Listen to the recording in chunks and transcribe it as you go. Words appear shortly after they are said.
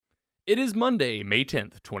It is Monday, May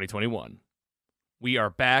 10th, 2021. We are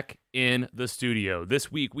back in the studio.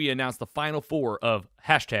 This week, we announced the final four of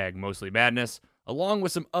hashtag Mostly Madness, along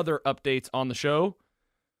with some other updates on the show.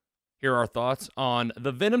 Here are our thoughts on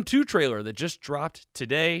the Venom 2 trailer that just dropped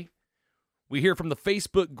today. We hear from the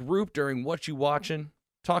Facebook group during What You Watchin',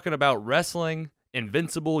 talking about wrestling,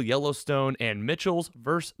 Invincible, Yellowstone, and Mitchell's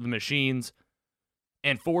vs. the Machines.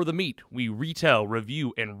 And for the meat, we retell,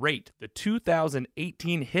 review, and rate the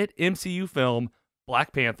 2018 hit MCU film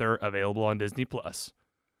Black Panther, available on Disney+.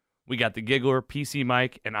 We got the Giggler, PC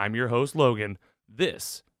Mike, and I'm your host, Logan.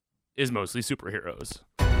 This is Mostly Superheroes.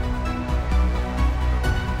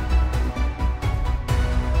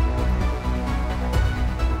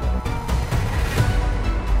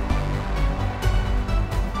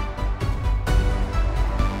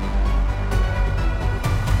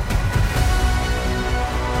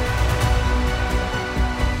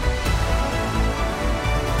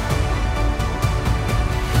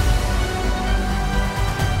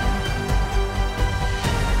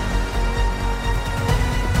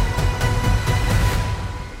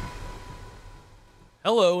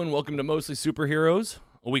 Hello and welcome to Mostly Superheroes,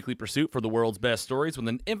 a weekly pursuit for the world's best stories with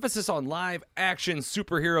an emphasis on live action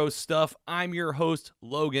superhero stuff. I'm your host,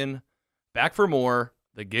 Logan. Back for more,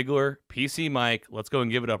 the Giggler, PC Mike. Let's go and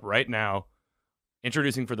give it up right now.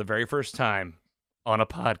 Introducing for the very first time on a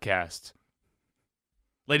podcast.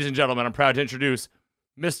 Ladies and gentlemen, I'm proud to introduce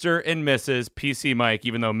Mr. and Mrs. PC Mike,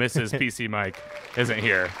 even though Mrs. PC Mike isn't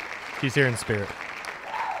here. She's here in spirit.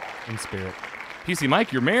 In spirit. PC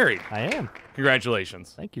Mike, you're married. I am.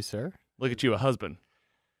 Congratulations. Thank you, sir. Look at you, a husband.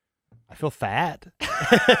 I feel fat.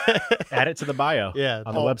 Add it to the bio. Yeah.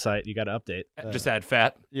 On the website, you got to update. Just add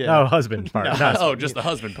fat. Yeah. No, husband part. No. Oh, just the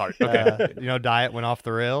husband part. Okay. Diet went off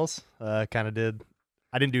the rails. Kind of did.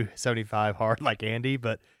 I didn't do 75 hard like Andy,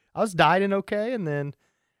 but I was dieting okay, and then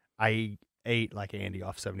I ate like Andy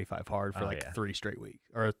off 75 hard for 3 straight weeks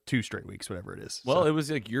or 2 straight weeks, whatever it is. Well, So, it was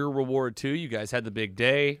like your reward too. You guys had the big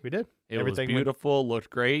day. we did. It Everything was went- beautiful, looked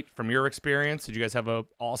great. From your experience, did you guys have an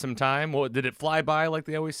awesome time? Well, did it fly by like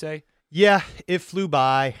they always say? Yeah, it flew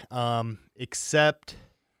by. Except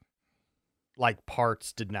like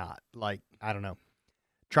parts did not. Like, I don't know.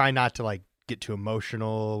 Try not to like get too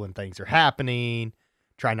emotional when things are happening.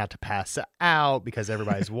 Try not to pass out because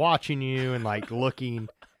everybody's watching you and like looking.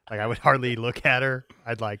 Like, I would hardly look at her.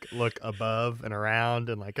 I'd like look above and around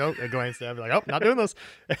and like, oh, I glance down, be like, oh, not doing this.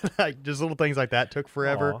 And, like, just little things like that took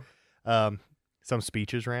forever. Some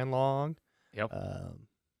speeches ran long. Yep.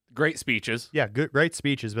 Great speeches. Yeah, great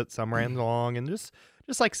speeches, but some ran long, and just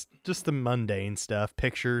the mundane stuff.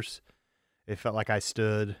 Pictures. It felt like I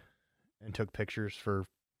stood and took pictures for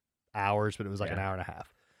hours, but it was like an hour and a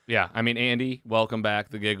half. Yeah. I mean, Andy, welcome back.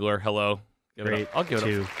 The Giggler. Hello. Give it Great up. I'll give it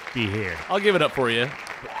to up. be here. I'll give it up for you.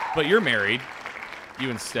 But you're married. You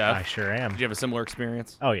and Steph. I sure am. Did you have a similar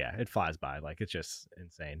experience? Oh yeah, it flies by. Like, it's just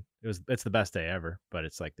insane. It's the best day ever, but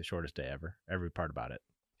it's like the shortest day ever. Every part about it.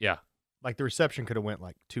 Yeah. Like, the reception could have went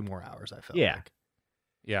like 2 more hours, I felt Yeah. like.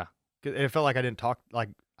 Yeah. It felt like I didn't talk, like,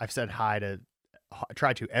 I've said hi to,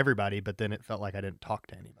 tried to everybody, but then it felt like I didn't talk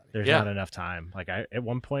to anybody. There's Yeah. not enough time. Like, at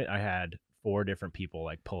one point I had 4 different people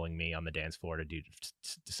like pulling me on the dance floor to do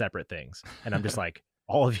separate things, and I'm just like,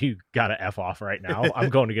 all of you gotta F off right now. I'm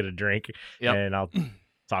going to get a drink, Yep. and I'll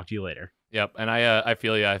talk to you later. Yep. And I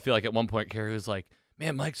feel you. I feel like at one point Carrie was like,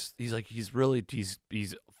 man, he's really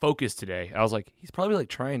focused today. I was like, he's probably like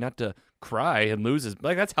trying not to cry and lose his,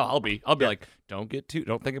 like, that's how I'll be. I'll be like, don't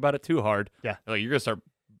think about it too hard. Yeah. Like, you're going to start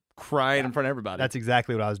crying in front of everybody. That's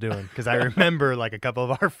exactly what I was doing. Because I remember like a couple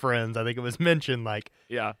of our friends, I think it was mentioned, like,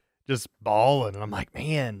 yeah. just bawling. And I'm like,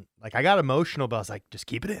 man, like, I got emotional, but I was like, just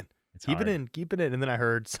keep it in. It's Keep hard. it in, keep it in. And then I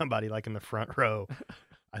heard somebody like in the front row,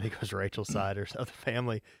 I think it was Rachel's side or the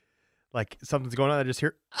family, like, something's going on. I just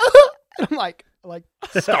hear, and I'm like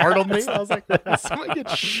startled me. I was like, did someone get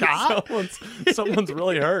shot? Someone's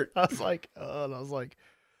really hurt. I was like,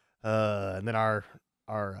 and then our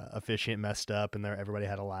officiant messed up, and everybody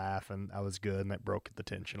had a laugh, and I was good, and that broke the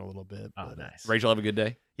tension a little bit. Oh, but, nice. Rachel, have a good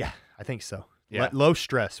day. Yeah, I think so. Yeah. Low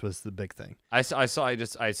stress was the big thing. You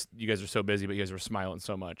guys are so busy, but you guys were smiling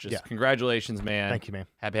so much. Just Yeah. Congratulations, man. Thank you, man.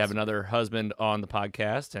 Happy to have another husband on the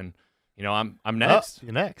podcast. And, I'm next. Oh,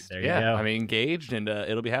 you're next. There you Yeah, go. I mean, engaged, and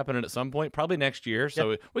it'll be happening at some point, probably next year.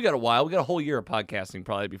 So we got a while. We got a whole year of podcasting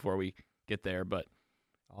probably before we get there. But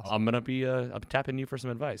Awesome. I'm gonna be I'm tapping you for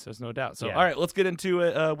some advice. There's no doubt. So Yeah. all right, let's get into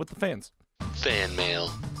it with the fans. Fan mail.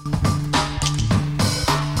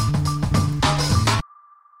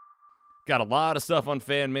 Got a lot of stuff on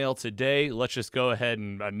fan mail today. Let's just go ahead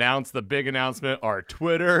and announce the big announcement. Our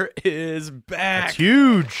Twitter is back. That's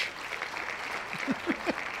huge.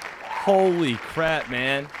 Holy crap,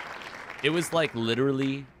 man. It was like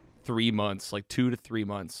literally 3 months, like 2 to 3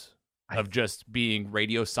 months of just being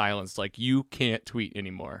radio silenced. Like, you can't tweet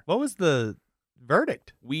anymore. What was the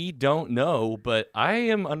verdict? We don't know, but I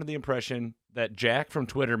am under the impression that Jack from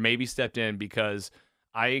Twitter maybe stepped in because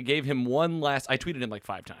I gave him I tweeted him like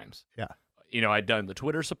 5 times. Yeah. I'd done the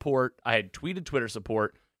Twitter support. I had tweeted Twitter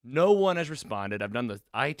support. No one has responded. I've done the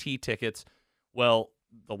IT tickets. Well,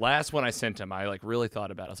 the last one I sent him, I like really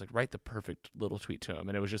thought about it. I was like, write the perfect little tweet to him.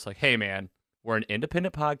 And it was just like, hey, man, we're an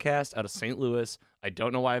independent podcast out of St. Louis. I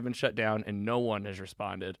don't know why I've been shut down, and no one has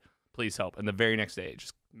responded. Please help. And the very next day,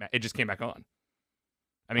 it just came back on.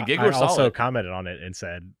 I mean, Giggler's I also solid. commented on it and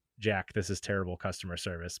said, Jack, this is terrible customer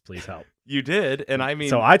service. Please help. You did, and I mean...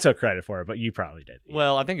 So I took credit for it, but you probably did.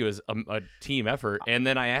 Well, I think it was a team effort. And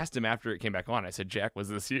then I asked him after it came back on, I said, Jack, was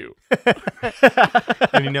this you?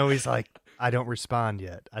 And he's like, I don't respond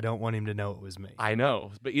yet. I don't want him to know it was me. I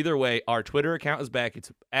know. But either way, our Twitter account is back.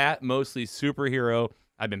 It's at Mostly Superhero.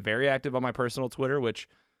 I've been very active on my personal Twitter, which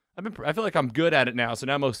I feel like I'm good at it now. So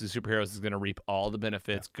now Mostly Superheroes is going to reap all the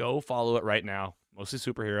benefits. Yeah. Go follow it right now. Mostly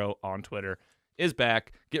Superhero on Twitter is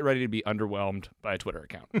back. Get ready to be underwhelmed by a Twitter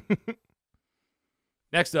account.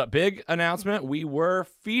 Next up, big announcement. We were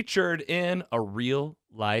featured in a real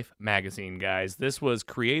life magazine, guys. This was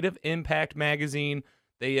Creative Impact Magazine.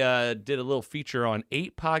 They did a little feature on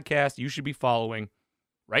 8 podcasts you should be following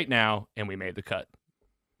right now, and we made the cut.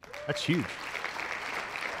 That's huge.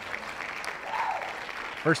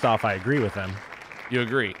 First off, I agree with them. You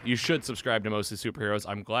agree. You should subscribe to Mostly Superheroes.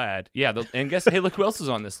 I'm glad. Yeah, and guess, hey, look who else is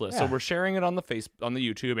on this list. Yeah. So we're sharing it on the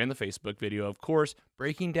YouTube and the Facebook video, of course.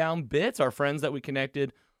 Breaking Down Bits, our friends that we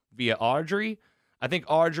connected via Audrey. I think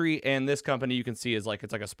Audrey and this company you can see is like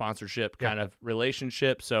it's like a sponsorship kind of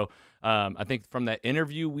relationship. So I think from that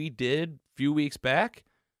interview we did a few weeks back,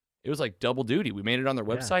 it was like double duty. We made it on their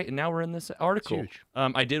website, and now we're in this article.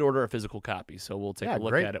 I did order a physical copy, so we'll take a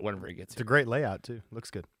look at it whenever it gets here. It's a great layout too. Looks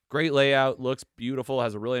good. Great layout, looks beautiful,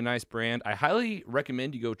 has a really nice brand. I highly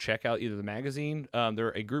recommend you go check out either the magazine. They're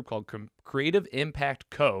a group called Creative Impact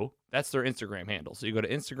Co. That's their Instagram handle. So you go to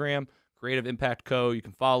Instagram, Creative Impact Co. You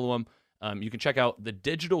can follow them. You can check out the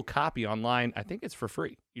digital copy online. I think it's for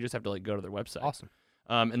free. You just have to like go to their website. Awesome.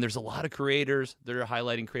 And there's a lot of creators. They're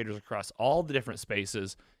highlighting creators across all the different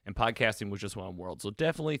spaces, and podcasting was just one world. So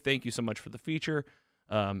definitely thank you so much for the feature.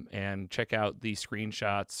 And check out the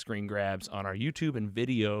screenshots, screen grabs on our YouTube and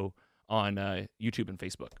video on YouTube and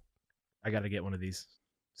Facebook. I got to get one of these.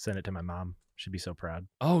 Send it to my mom. She'd be so proud.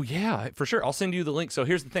 Oh yeah, for sure. I'll send you the link. So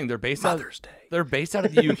here's the thing: they're based Mother's Day. They're based out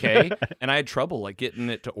of the UK, and I had trouble like getting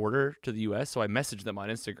it to order to the US. So I messaged them on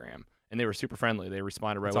Instagram, and they were super friendly. They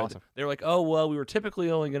responded right away. Awesome. They were like, "Oh well, we were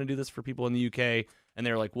typically only going to do this for people in the UK," and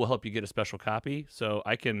they were like, "We'll help you get a special copy." So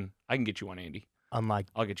I can get you one, Andy.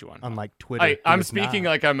 I'll get you one. Unlike Twitter. I'm speaking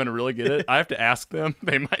like I'm going to really get it. I have to ask them.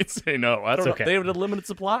 They might say no. I don't know. Okay. They have a limited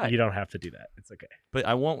supply. You don't have to do that. It's okay. But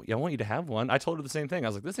I want you to have one. I told her the same thing. I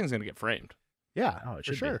was like, this thing's going to get framed. Yeah, it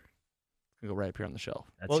for sure. It's going to go right up here on the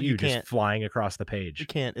shelf. That's you just flying across the page. You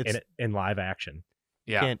can't. It's in live action.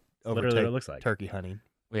 Yeah. You can't literally what it looks like. Turkey hunting.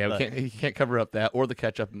 Yeah, you can't cover up that or the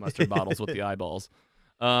ketchup and mustard bottles with the eyeballs.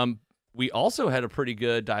 We also had a pretty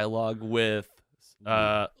good dialogue with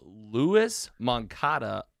Louis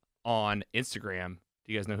Moncada on Instagram.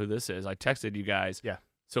 Do you guys know who this is? I texted you guys. Yeah.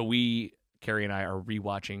 So Carrie and I are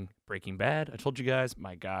rewatching Breaking Bad. I told you guys,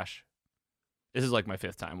 my gosh, this is like my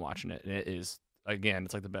 5th time watching it. And it is, again,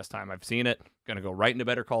 it's like the best time I've seen it. Going to go right into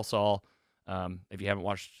Better Call Saul. If you haven't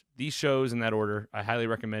watched these shows in that order, I highly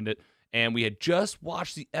recommend it. And we had just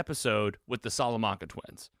watched the episode with the Salamanca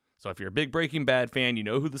twins. So if you're a big Breaking Bad fan, you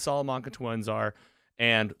know who the Salamanca twins are.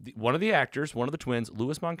 And one of the actors, one of the twins,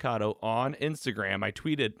 Louis Moncada, on Instagram, I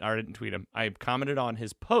didn't tweet him. I commented on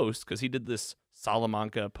his post because he did this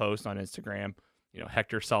Salamanca post on Instagram,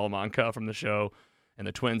 Hector Salamanca from the show and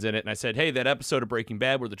the twins in it. And I said, hey, that episode of Breaking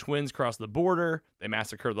Bad where the twins cross the border, they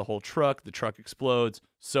massacre the whole truck, the truck explodes,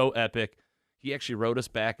 so epic. He actually wrote us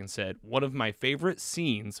back and said, one of my favorite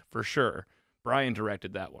scenes for sure. Brian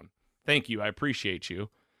directed that one. Thank you. I appreciate you.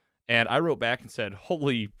 And I wrote back and said,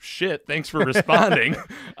 holy shit, thanks for responding.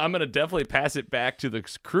 I'm going to definitely pass it back to the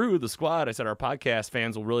crew, the squad. I said, our podcast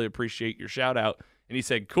fans will really appreciate your shout out. And he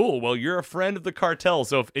said, cool, well, you're a friend of the cartel,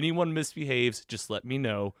 so if anyone misbehaves, just let me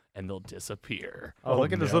know, and they'll disappear. Oh,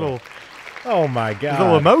 look at this little... Oh, my God.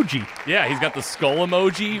 Little emoji. Yeah, he's got the skull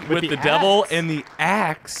emoji with the devil and the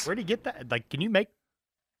axe. Where'd he get that? Like, can you make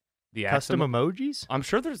the custom emojis? I'm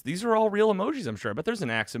sure these are all real emojis, I'm sure. But there's an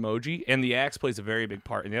axe emoji, and the axe plays a very big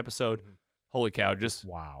part in the episode. Holy cow,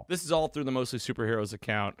 wow. This is all through the Mostly Superheroes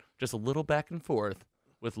account. Just a little back and forth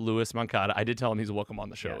with Louis Moncada. I did tell him he's welcome on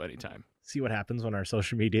the show anytime. See what happens when our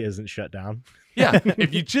social media isn't shut down. Yeah,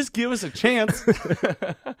 if you just give us a chance.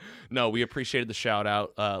 No, we appreciated the shout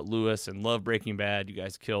out, Louis, and love Breaking Bad. You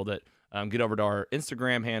guys killed it. Get over to our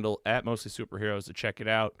Instagram handle at Mostly Superheroes to check it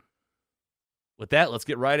out. With that, let's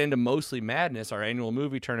get right into Mostly Madness, our annual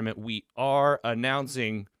movie tournament. We are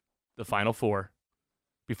announcing the Final Four.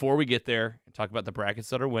 Before we get there and talk about the brackets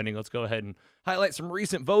that are winning, let's go ahead and highlight some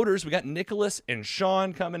recent voters. We got Nicholas and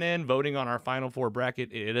Sean coming in, voting on our Final Four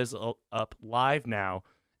bracket. It is up live now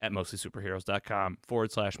at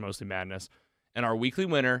mostlysuperheroes.com/Mostly Madness. And our weekly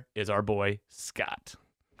winner is our boy, Scott.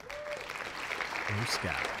 Who's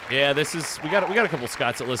Scott? Yeah, this is we got a couple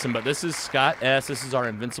Scotts that listen, but this is Scott S. This is our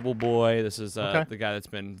invincible boy. This is the guy that's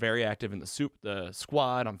been very active in the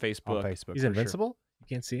squad on Facebook. He's invincible? You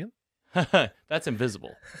can't see him? That's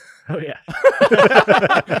invisible. Oh, yeah.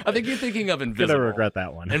 I think you're thinking of invisible. Gonna regret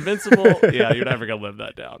that one. Invincible? Yeah, you're never gonna live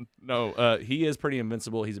that down. No, he is pretty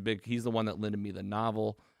invincible. He's the one that lended me the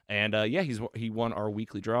novel, and he won our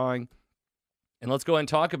weekly drawing. And let's go ahead and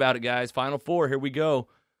talk about it, guys. Final Four. Here we go.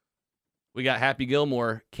 We got Happy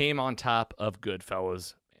Gilmore came on top of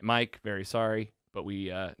Goodfellas. Mike, very sorry, but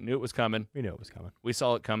we knew it was coming. We knew it was coming. We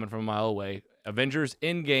saw it coming from a mile away. Avengers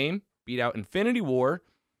Endgame beat out Infinity War.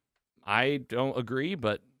 I don't agree,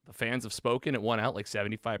 but the fans have spoken. It won out like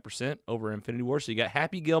 75% over Infinity War. So you got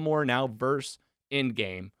Happy Gilmore now versus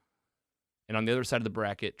Endgame. And on the other side of the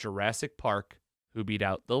bracket, Jurassic Park, who beat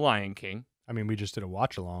out The Lion King. I mean, we just did a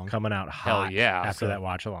watch along. Coming out hot Hell yeah. after that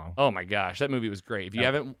watch along. Oh my gosh, that movie was great. If you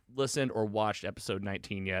haven't listened or watched episode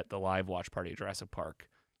 19 yet, the live watch party at Jurassic Park,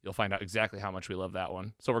 you'll find out exactly how much we love that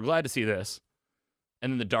one. So we're glad to see this.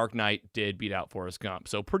 And then The Dark Knight did beat out Forrest Gump.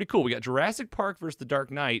 So pretty cool. We got Jurassic Park versus The Dark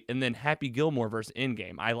Knight, and then Happy Gilmore versus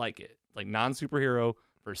Endgame. I like it. Like non-superhero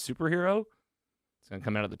versus superhero. It's going to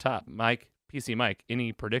come out at the top. Mike, PC Mike,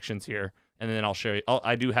 any predictions here? And then I'll show you.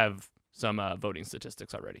 I do have some voting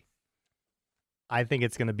statistics already. I think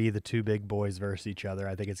it's going to be the two big boys versus each other.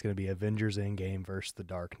 I think it's going to be Avengers Endgame versus The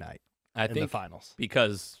Dark Knight in the finals.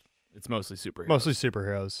 Because it's mostly superheroes. Mostly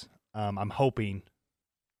superheroes. I'm hoping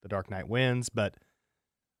The Dark Knight wins, but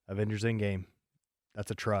Avengers Endgame,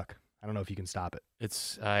 that's a truck. I don't know if you can stop it.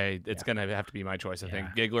 It's going to have to be my choice, I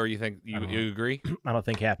think. Giggler, you think you agree? I don't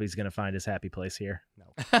think Happy's going to find his happy place here. No.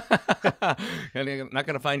 You're not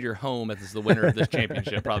going to find your home as the winner of this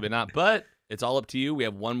championship. Probably not. But it's all up to you. We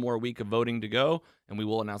have one more week of voting to go, and we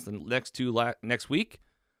will announce the next two next week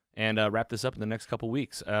and wrap this up in the next couple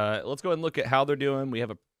weeks. Let's go ahead and look at how they're doing. We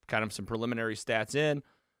have kind of some preliminary stats in.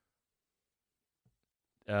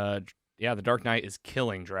 The Dark Knight is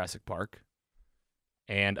killing Jurassic Park.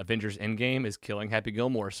 And Avengers Endgame is killing Happy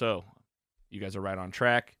Gilmore. So you guys are right on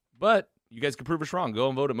track. But you guys can prove us wrong. Go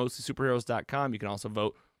and vote at mostlysuperheroes.com. You can also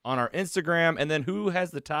vote on our Instagram. And then who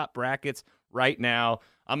has the top brackets right now?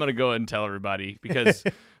 I'm going to go ahead and tell everybody because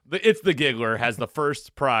it's the Giggler has the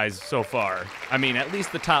first prize so far. I mean, at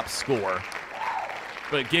least the top score.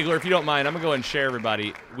 But Giggler, if you don't mind, I'm going to go ahead and share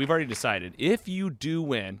everybody. We've already decided. If you do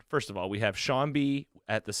win, first of all, we have Sean B.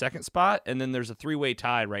 at the second spot. And then there's a three-way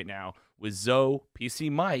tie right now with Zoe,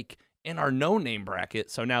 PC Mike, in our no-name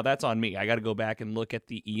bracket. So now that's on me. I got to go back and look at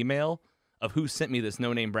the email of who sent me this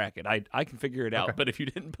no-name bracket. I can figure it out. Okay. But if you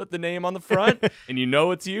didn't put the name on the front and you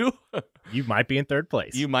know it's you, you might be in third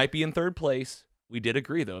place. You might be in third place. We did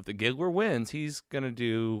agree, though. If the Giggler wins, he's going to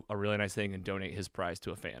do a really nice thing and donate his prize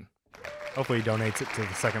to a fan. Hopefully he donates it to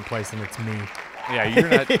the second place and it's me.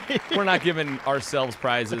 Yeah, we're not giving ourselves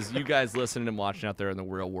prizes. You guys listening and watching out there in the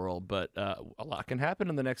real world, but a lot can happen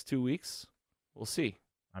in the next 2 weeks. We'll see.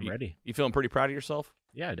 I'm ready. You feeling pretty proud of yourself?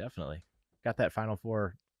 Yeah, definitely. Got that Final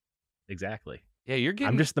Four exactly. Yeah, you're getting.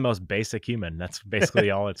 I'm just the most basic human. That's basically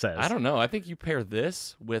all it says. I don't know. I think you pair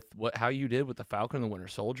this with how you did with the Falcon and the Winter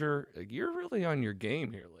Soldier. You're really on your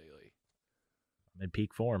game here lately. In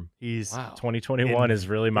peak form. He's 2021 is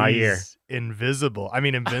really my year. Invisible. I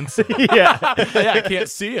mean, invincible. Yeah, I can't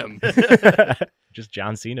see him. Just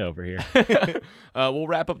John Cena over here. We'll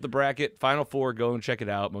wrap up the bracket. Final Four. Go and check it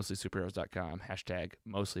out. Mostlysuperheroes.com.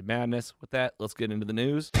 #MostlyMadness. With that, let's get into the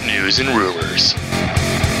news. News and rumors.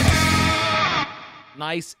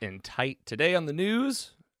 Nice and tight today on the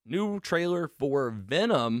news. New trailer for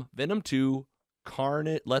Venom. Venom 2.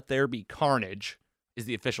 Carnage. Let There Be Carnage is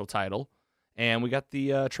the official title. And we got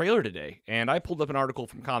the trailer today. And I pulled up an article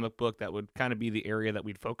from Comic Book that would kind of be the area that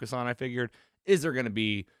we'd focus on. I figured, is there going to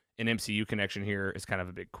be an MCU connection here? Is kind of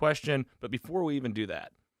a big question. But before we even do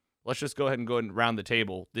that, let's just go ahead and round the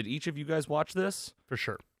table. Did each of you guys watch this? For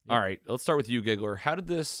sure. All right, let's start with you, Giggler. How did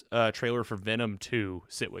this trailer for Venom 2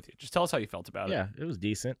 sit with you? Just tell us how you felt about it. Yeah, it was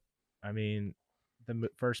decent. I mean, the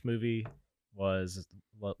first movie was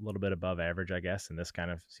a little bit above average, I guess, and this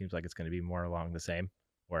kind of seems like it's going to be more along the same,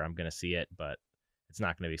 where I'm going to see it, but it's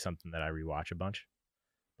not going to be something that I rewatch a bunch.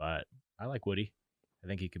 But I like Woody. I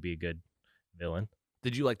think he could be a good villain.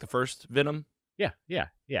 Did you like the first Venom? Yeah.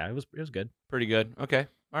 It was good, Pretty good. Okay.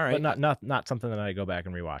 All right. but not something that I go back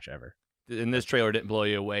and rewatch ever. And this trailer didn't blow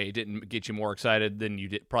you away. It didn't get you more excited than you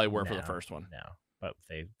probably were for the No. first one. No, but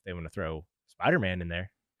they want to throw Spider-Man in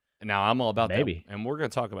there. And now I'm all about Maybe. that. And we're going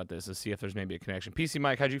to talk about this to see if there's maybe a connection. PC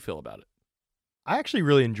Mike, how'd you feel about it? I actually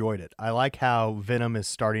really enjoyed it. I like how Venom is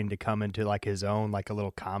starting to come into like his own, like a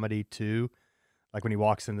little comedy too. Like when he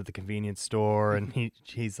walks into the convenience store and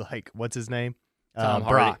he's like, what's his name? Tom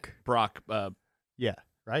Hardy. Brock. Brock. Yeah,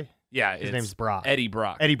 right? Yeah. His it's name's Brock. Eddie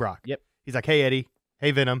Brock. Eddie Brock. Yep. He's like, hey, Eddie.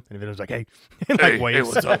 Hey, Venom. And Venom's like, hey. And Hey, like waves,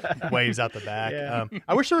 what's up? waves out the back. Yeah.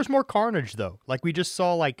 I wish there was more carnage, though. Like we just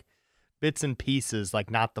saw like bits and pieces, like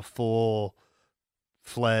not the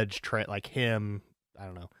full-fledged, like him. I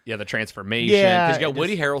don't know. Yeah, the transformation. Yeah, Because you got it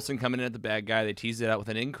Woody just- Harrelson coming in at the bad guy. They teased it out with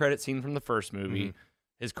an in-credit scene from the first movie. Mhm.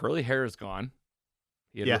 His curly hair is gone.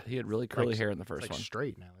 He Yeah. had really curly Like- hair in the It's first like one.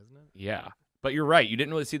 straight now, isn't it? Yeah. But you're right. You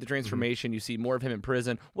didn't really see the transformation. You see more of him in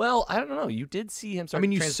prison. Well, I don't know. You did see him I start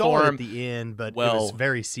mean, to you saw it transform. at the end, but it Well- was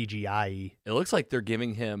very CGI-y. It looks like they're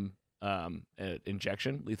giving him an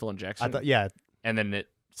injection, lethal injection. I thought, yeah, And then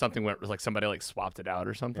something went, like somebody like swapped it out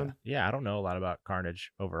or something. Yeah, I don't know a lot about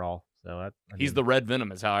Carnage overall, so I He's mean, the Red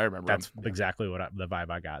Venom is how I remember that's him. exactly the vibe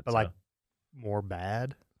I got. but so. like more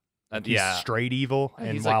bad. He's Yeah. straight evil, Yeah,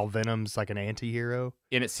 and he's like- while Venom's like an anti-hero.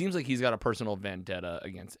 And it seems like he's got a personal vendetta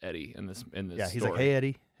against Eddie in this Yeah, he's story. like, hey,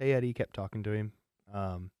 Eddie. Hey, Eddie. Kept talking to him.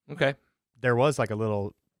 Okay. There was like a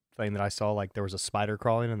little thing that I saw, like there was a spider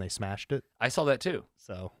crawling and they smashed it. I saw that too.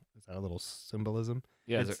 So is that a little symbolism?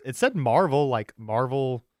 Yeah. It said Marvel, like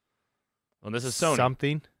Marvel Well, this is Sony.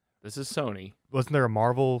 something. This is Sony. Wasn't there a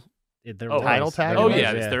Marvel? There Oh, title was- tag? there Oh was,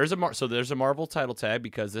 yeah, there's a so there's a Marvel title tag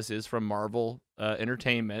because this is from Marvel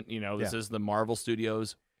Entertainment. You know, this Yeah. is the Marvel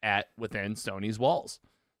Studios within Sony's walls.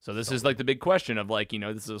 So this is like the big question of like, you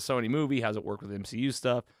know, this is a Sony movie. How's it work with MCU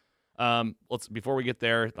stuff? Let's before we get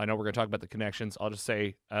there, I know we're gonna talk about the connections. I'll just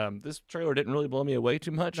say this trailer didn't really blow me away too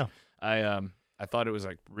much. No. I thought it was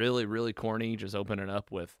like really really corny, just opening up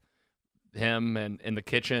with him and in the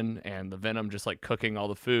kitchen and the Venom just like cooking all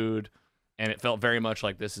the food. And it felt very much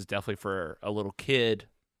like this is definitely for a little kid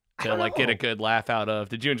I to don't like get a know. good laugh out of.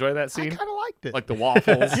 Did you enjoy that I scene? kind of liked it. Like the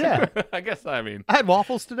waffles? Yeah. I guess, I mean, I had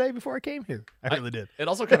waffles today before I came here. I really did. it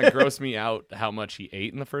also kind of grossed me out how much he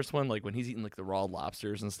ate in the first one. Like when he's eating like the raw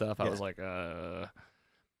lobsters and stuff, I Yeah. was like,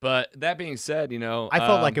 But that being said, you know, I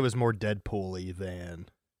felt like it was more Deadpool-y than.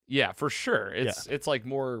 yeah, for sure. It's like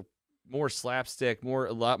more slapstick, a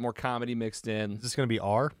lot more comedy mixed in. Is this going to be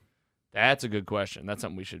R? That's a good question. That's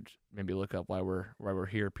something we should maybe look up while we're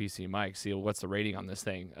here, PC Mike. See what's the rating on this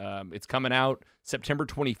thing. It's coming out September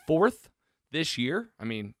 24th this year. I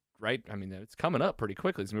mean, right? I mean, it's coming up pretty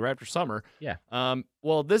quickly. It's gonna be right after summer. Yeah.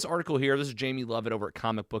 Well, this article here, this is Jamie Lovett over at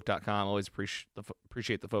comicbook.com. Always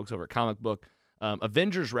appreciate the folks over at Comic Book.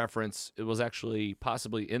 Avengers reference. It was actually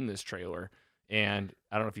possibly in this trailer. And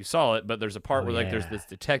I don't know if you saw it, but there's a part Oh, where like there's yeah. this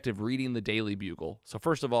detective reading the Daily Bugle. So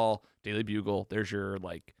first of all, Daily Bugle, there's your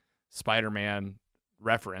like Spider-Man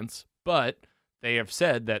reference, but they have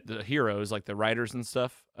said that the heroes, like the writers and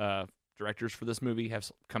stuff, directors for this movie, have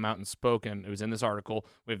come out and spoken. It was in this article.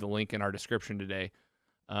 We have the link in our description today.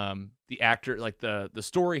 The actor, like the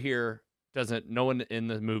story here, no one in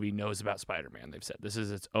the movie knows about Spider-Man. They've said this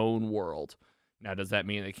is its own world. Now, does that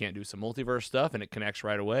mean they can't do some multiverse stuff and it connects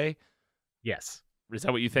right away? Yes, Is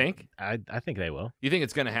that what you think? I think they will. You think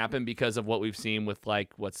it's going to happen because of what we've seen with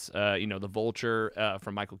like what's the Vulture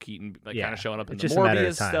from Michael Keaton, like kind of showing up in It's the just a matter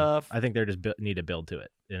of Morbius time. stuff? I think they're just need to build to it,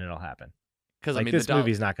 and it'll happen. Because Like I mean, this the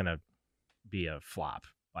movie's not going to be a flop.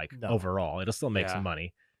 Like No. overall, it'll still make Yeah. some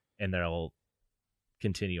money, and they'll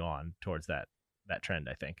continue on towards that trend.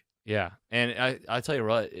 I think. yeah, and I tell you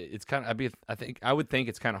what, it's kind of I would think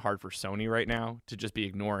it's kind of hard for Sony right now to just be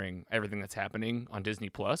ignoring everything that's happening on Disney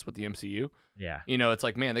Plus with the MCU. Yeah. You know, it's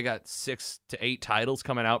like, man, they got 6 to 8 titles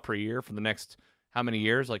coming out per year for the next how many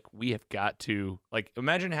years? Like, we have got to, like,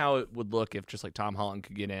 imagine how it would look if just like Tom Holland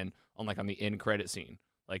could get in on the end credit scene.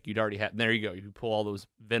 Like, you'd already have, there you go. You pull all those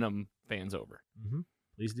Venom fans over. Mm-hmm.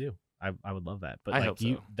 Please do. I would love that. But I like hope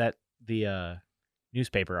so. the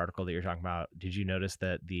newspaper article that you're talking about, did you notice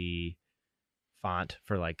that the font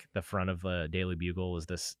for like the front of the Daily Bugle was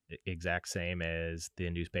this exact same as the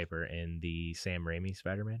newspaper in the Sam Raimi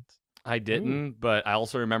Spider-Man's? I didn't, but I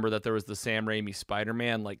also remember that there was the Sam Raimi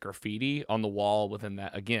Spider-Man like graffiti on the wall within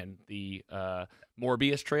that, again, the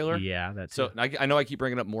Morbius trailer. Yeah, that's So I know I keep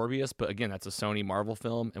bringing up Morbius, but again, that's a Sony Marvel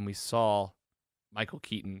film, and we saw Michael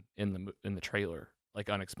Keaton in the trailer, like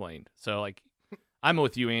unexplained. So like, I'm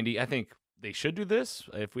with you, Andy. I think they should do this.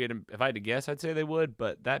 If I had to guess, I'd say they would.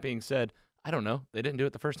 But that being said, I don't know. They didn't do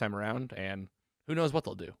it the first time around, and who knows what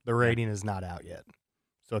they'll do. The rating is not out yet,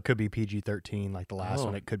 so it could be PG-13 like the last Oh.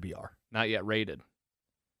 one. It could be R. Not yet rated.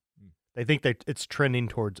 They think it's trending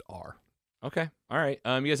towards R. Okay. All right.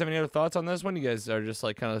 You guys have any other thoughts on this one? You guys are just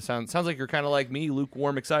like kind of sounds like you're kind of like me,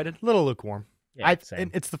 lukewarm, excited. A little lukewarm. Yeah, same.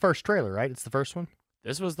 And it's the first trailer, right? It's the first one.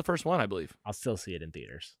 This was the first one, I believe. I'll still see it in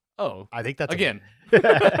theaters. Oh, I think that's again.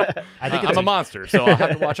 I think I'm a monster, so I'll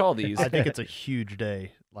have to watch all these. I think it's a huge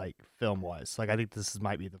day, like film wise. Like I think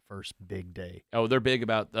might be the first big day. Oh, they're big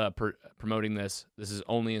about promoting this. This is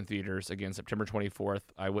only in theaters. Again, September 24th.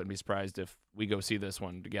 I wouldn't be surprised if we go see this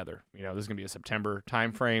one together. You know, this is going to be a September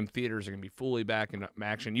time frame. Theaters are going to be fully back in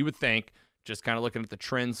action. You would think, just kind of looking at the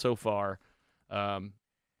trends so far.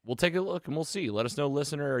 We'll take a look and we'll see. Let us know,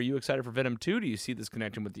 listener. Are you excited for Venom 2? Do you see this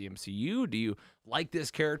connecting with the MCU? Do you like this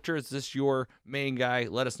character? Is this your main guy?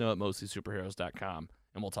 Let us know at mostlysuperheroes.com,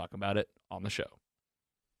 and we'll talk about it on the show.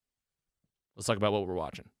 Let's talk about what we're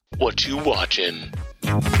watching. What you watching?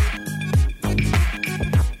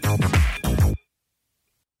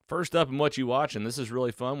 First up in What You Watching, this is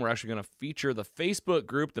really fun. We're actually going to feature the Facebook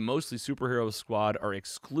group, the Mostly Superheroes Squad, our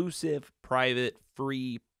exclusive, private,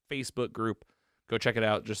 free Facebook group. Go check it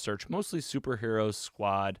out. Just search Mostly Superheroes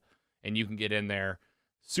Squad, and you can get in there.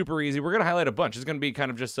 Super easy. We're going to highlight a bunch. It's going to be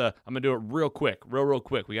kind of just I'm going to do it real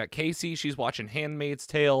quick. We got Casey. She's watching Handmaid's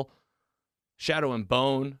Tale, Shadow and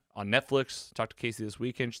Bone on Netflix. Talked to Casey this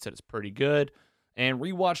weekend. She said it's pretty good. And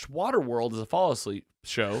rewatched Waterworld as a fall asleep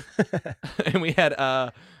show. And we had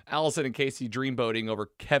Allison and Casey dreamboating over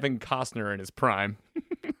Kevin Costner in his prime.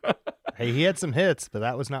 Hey, he had some hits, but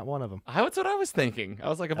that was not one of them. That's what I was thinking. I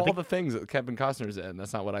was like, all the things that Kevin Costner's in,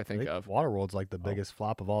 that's not what I think of. Waterworld's like the biggest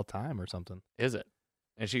flop of all time or something. Is it?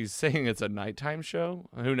 And she's saying it's a nighttime show?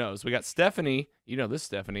 Who knows? We got Stephanie. You know this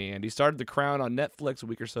Stephanie. And he started The Crown on Netflix a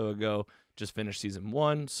week or so ago. Just finished season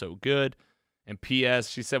 1. So good. And P.S.,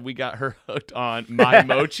 she said we got her hooked on My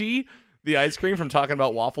Mochi, the ice cream from talking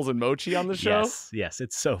about waffles and mochi on the show. Yes,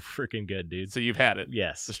 it's so freaking good, dude. So you've had it.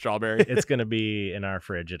 Yes, The strawberry. it's gonna be in our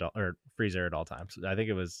fridge or freezer at all times. I think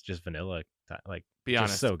it was just vanilla, like Be just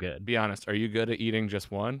honest. so good. Be honest. Are you good at eating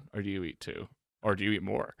just one, or do you eat two, or do you eat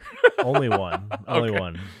more? Only one. Only Okay.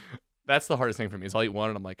 one. That's the hardest thing for me is I'll eat one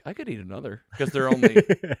and I'm like, I could eat another because they're only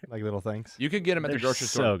Like little things. you could get them at the They're grocery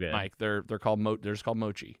so store. good. Mike, they're called they're just called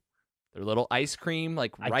mochi. They're little ice cream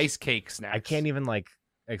like I rice cake snacks. I can't even like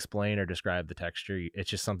explain or describe the texture. It's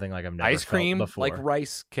just something like I've never ice felt cream before. like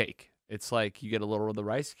rice cake. It's like you get a little of the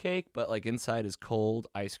rice cake, but like inside is cold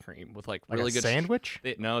ice cream with like really a good sandwich?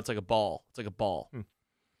 No, it's like a ball. It's like a ball.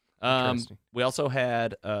 Interesting. We also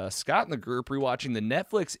had Scott in the group rewatching the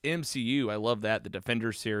Netflix MCU. I love that. The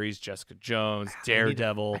Defender series, Jessica Jones,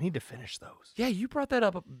 Daredevil. I need to finish those. Yeah, you brought that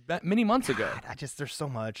up many months ago. God, there's so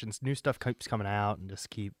much and new stuff keeps coming out and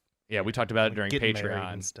just keep Yeah, we talked about it during getting married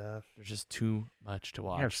Patreon. and stuff. There's just too much to You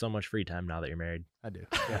have watch. so much free time now that you're married. I do.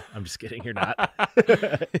 Yeah, I'm just kidding. You're not.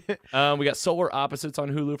 We got Solar Opposites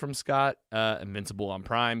on Hulu from Scott. Invincible on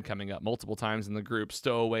Prime coming up multiple times in the group.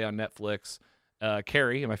 Stowaway on Netflix.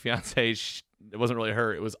 Carrie, my fiance, it wasn't really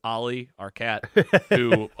her. It was Ollie, our cat,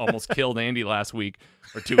 who almost killed Andy last week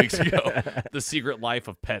or 2 weeks ago. The Secret Life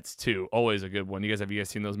of Pets 2. Always a good one. Have you guys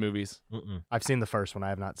seen those movies? Mm-mm. I've seen the first one. I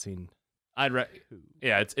have not seen.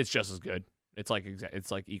 Yeah, it's just as good. It's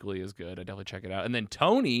like equally as good. I definitely check it out. And then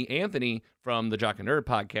Tony Anthony from the Jock and Nerd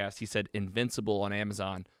podcast, he said Invincible on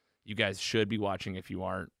Amazon. You guys should be watching if you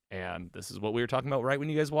aren't. And this is what we were talking about right when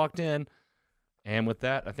you guys walked in. And with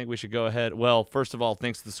that, I think we should go ahead. Well, first of all,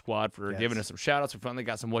 thanks to the squad for giving us some shout outs. We finally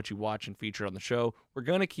got some What You Watch and featured on the show. We're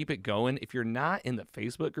going to keep it going. If you're not in the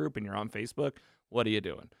Facebook group and you're on Facebook, what are you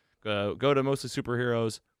doing? Go to Mostly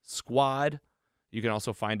Superheroes Squad. You can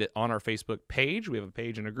also find it on our Facebook page. We have a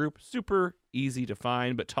page and a group. Super easy to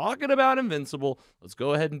find. But talking about Invincible, let's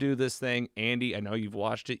go ahead and do this thing. Andy, I know you've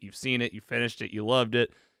watched it. You've seen it. You finished it. You loved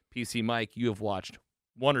it. PC Mike, you have watched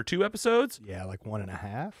 1 or 2 episodes. Yeah, like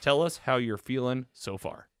 1.5. Tell us how you're feeling so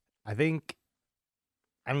far. I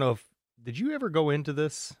don't know if did you ever go into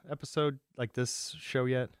this episode like this show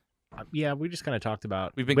yet? Yeah, we just kind of talked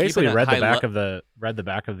about. We've been basically keeping a read the high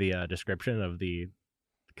back of the description of the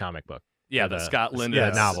comic book. Yeah, Or the the- Scott Linden yeah,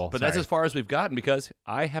 novel, But that's sorry. as far as we've gotten because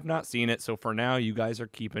I have not seen it. So for now, you guys are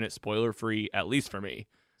keeping it spoiler free, at least for me.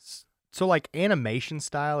 So like animation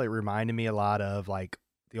style, it reminded me a lot of like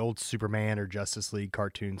the old Superman or Justice League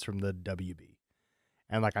cartoons from the WB.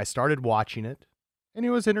 And like I started watching it and it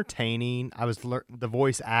was entertaining. I was the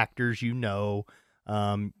voice actors, you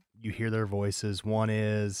hear their voices. One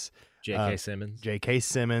is J.K. Simmons, J.K.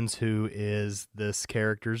 Simmons, who is this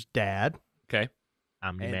character's dad, Okay.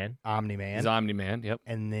 Omni-Man. Omni-Man. He's Omni-Man. Yep.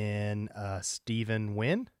 And then Stephen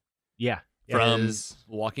Wynn Yeah. From is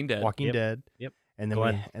Walking Dead. Walking Yep. Dead. Yep. And then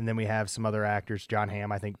Glenn. we have some other actors. John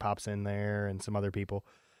Hamm, I think, pops in there, and some other people.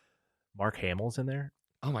 Mark Hamill's in there.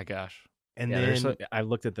 Oh my gosh. And Yeah, then I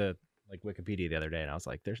looked at the Wikipedia the other day, and I was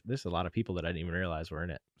like, there's a lot of people that I didn't even realize were in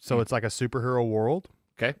it. so it's like a superhero world.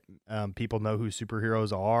 Okay. People know who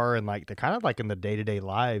superheroes are, and like they're kind of like in the day-to-day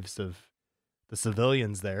lives of the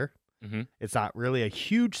civilians there. Mhm. It's not really a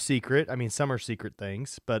huge secret. I mean, some are secret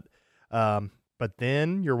things, but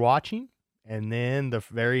then you're watching, and then the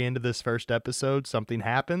very end of this first episode, something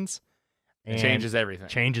happens It and changes everything.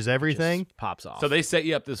 changes everything. Just pops off. So they set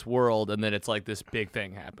you up this world, and then it's like this big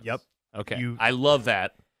thing happens. Yep. Okay. I love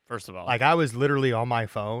that. First of all. Like I was literally on my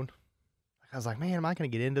phone. I was like, man, am I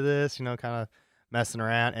going to get into this? You know, kind of messing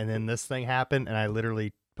around, and then this thing happened, and I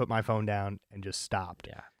literally put my phone down and just stopped.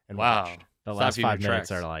 Yeah. And Wow. watched. the Stop last you in 5 your minutes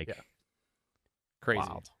tracks. are like Crazy.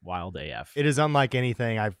 wild AF. It is unlike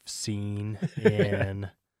anything I've seen in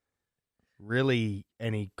really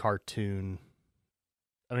any cartoon.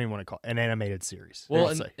 I don't even want to call it an animated series. Well,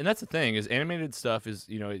 I'll say. and that's the thing is animated stuff is,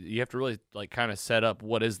 you have to really like kind of set up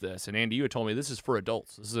what is this. And Andy, you had told me this is for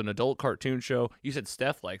adults. This is an adult cartoon show. You said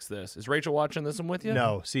Steph likes this. Is Rachel watching this one with you?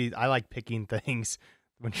 No, see, I like picking things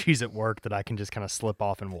when she's at work that I can just kind of slip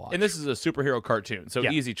off and watch. And this is a superhero cartoon, so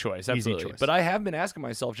Yeah. easy choice, Easy absolutely. choice. But I have been asking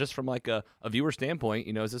myself, just from like a viewer standpoint,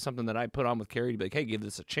 is this something that I put on with Carrie to be like, hey, give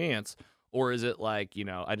this a chance, or is it like,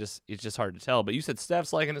 it's just hard to tell. But you said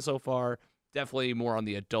Steph's liking it so far. Definitely more on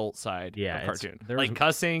the adult side Yeah, of it's- cartoon, there like was-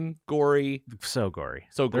 cussing, gory. So gory.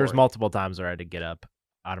 So There's gory. multiple times where I had to get up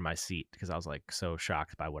out of my seat because I was like so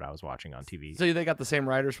shocked by what I was watching on TV. So they got the same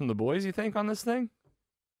writers from The Boys, you think, on this thing?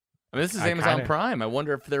 I mean, this is I Amazon kinda- Prime. I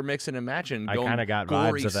wonder if they're mixing and matching. I Going kind of got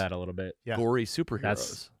gory, vibes of that a little bit. Yeah. gory superheroes.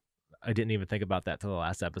 That's- I didn't even think about that till the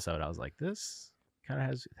last episode. I was like, this kind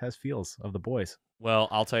of has feels of The Boys. Well,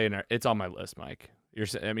 I'll tell you, it's on my list, Mike.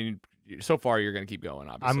 So far you're going to keep going.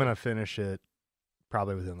 Obviously, I'm gonna finish it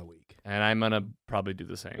probably within the week. and I'm gonna probably do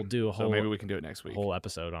the same. We'll do a So whole maybe we can do it next week. whole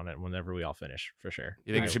episode on it whenever we all finish for sure.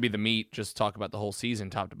 You think I- it should be the meat? Just talk about the whole season,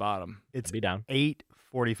 top to bottom. It's I'd be down. 8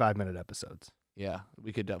 45-minute episodes. Yeah,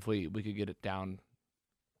 we could get it down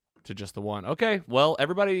to just the one. Okay, well,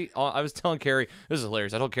 everybody. I was telling Carrie, this is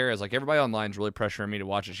hilarious. I told Carrie, I was like, everybody online's really pressuring me to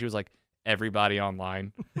watch it. She was like, everybody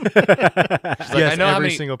online. Yes, I know how every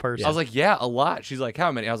many- single person. I was like, yeah, a lot. She's like,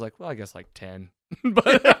 how many? I was like, well, I guess like 10.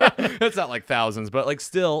 But it's not like thousands, but like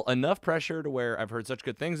still enough pressure to where I've heard such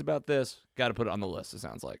good things about this. Got to put it on the list, it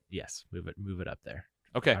sounds like. Yes, move it up there.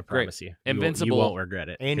 Okay, I great. promise you. Invincible. You won't regret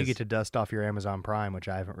it. and you 'cause get to dust off your Amazon Prime, which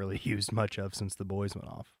I haven't really used much of since the boys went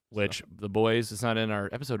off. So, Which The Boys, it's not in our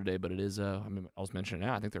episode today, but it is. I was mentioning it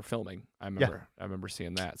now. I think they're filming. I remember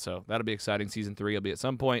seeing that. So that'll be exciting. Season 3 will be at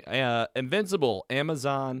some point. Invincible,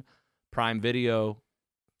 Amazon Prime Video.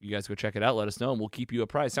 You guys go check it out. Let us know, and we'll keep you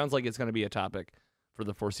apprised. Sounds like it's going to be a topic for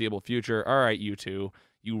the foreseeable future. All right, you two,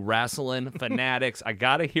 you wrestling fanatics. I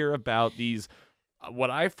got to hear about these. What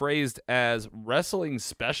I phrased as wrestling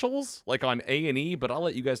specials, like on A&E, but I'll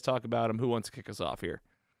let you guys talk about them. Who wants to kick us off here?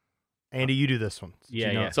 Andy, you do this one. Yeah,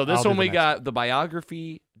 You know yeah. it. So this I'll do one the we next got the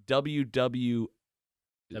biography WWE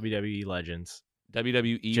Legends.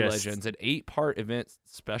 WWE Just- Legends, an 8-part event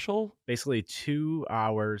special. Basically 2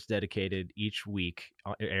 hours dedicated each week.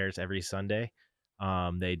 It airs every Sunday.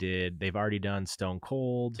 They've already done Stone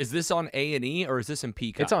Cold. Is this on A&E or is this in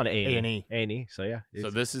Peacock? It's on A&E. A&E. A&E. So yeah. So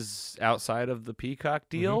it's- this is outside of the Peacock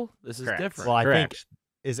deal. This is Correct. different. Well, I think Correct.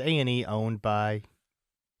 is A&E owned by?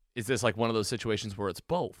 Is this like one of those situations where it's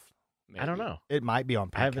both? I don't maybe? know. It might be on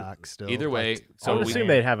I haven't- Peacock still. Either way, Like, so I would we- assume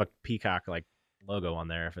they'd have a Peacock like logo on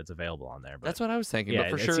there if it's available on there. But That's what I was thinking. Yeah, but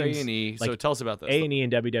for it sure seems A&E. So like tell us about this. A&E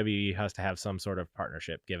and WWE has to have some sort of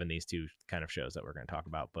partnership given these 2 kind of shows that we're going to talk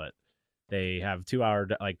about. But they have 2-hour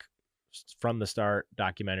from the start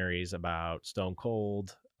documentaries about Stone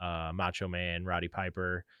Cold, Macho Man, Roddy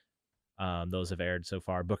Piper. Those have aired so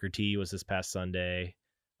far. Booker T was this past Sunday,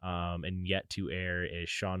 and yet to air is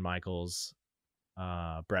Shawn Michaels,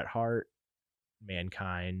 Bret Hart,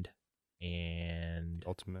 Mankind, and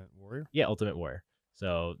Ultimate Warrior. yeah, Ultimate Warrior.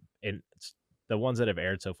 So, and the ones that have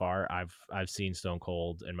aired so far, I've seen Stone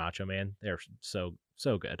Cold and Macho Man. They're so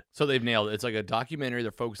good. So they've nailed it. It's like a documentary.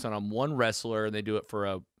 They're focusing on one wrestler, and they do it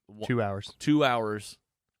for 2 hours. 2 hours,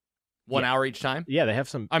 1 Yeah. hour each time. Yeah, they have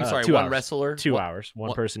some. I'm sorry, 2 one hours. wresler, 2 one- hours, one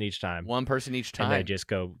one- person each time, one person each time.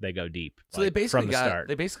 and they go deep. So like, they basically from the got start.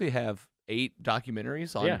 they basically have 8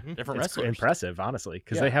 documentaries on Yeah. different It's wrestlers. impressive, honestly,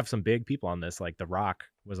 because Yeah. they have some big people on this. Like The Rock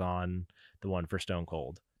was on the one for Stone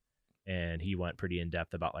Cold. and he went pretty in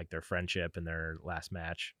depth about like their friendship and their last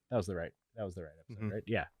match. That was the right episode, Mhm. right?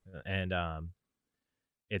 Yeah, and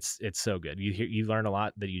it's so good. You learn a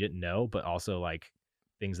lot that you didn't know, but also like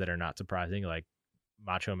things that are not surprising, like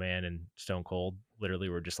Macho Man and Stone Cold literally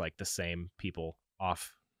were just like the same people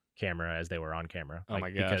off camera as they were on camera. Oh like,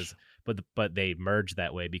 my gosh. but they merged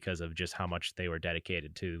that way because of just how much they were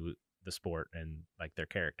dedicated to the sport and like their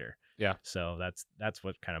character. Yeah. So that's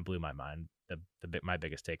what kind of blew my mind. My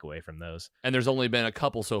biggest takeaway from those. And there's only been a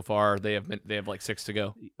couple so far. They have like 6 to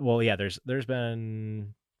go. Well, yeah, there's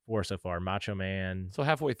been 4 so far. Macho Man. So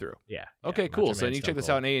halfway through. Yeah. Okay, Macho cool. Man, So you Stone check this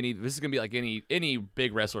Cold. out on A&E. This is gonna be like any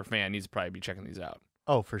big wrestler fan needs to probably be checking these out.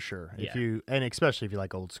 Oh, for sure. Yeah. And especially if you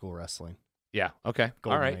like old school wrestling. Yeah. Okay.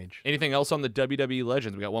 Golden All right. Age. Anything else on the WWE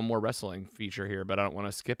Legends? We got one more wrestling feature here, but I don't want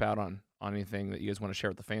to skip out on anything that you guys want to share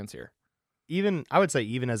with the fans here. I would say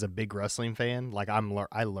even as a big wrestling fan, like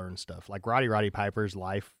I learned stuff. Like Roddy Piper's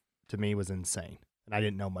life to me was insane, and I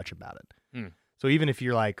didn't know much about it. Hmm. So even if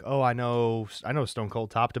you're like, oh, I know Stone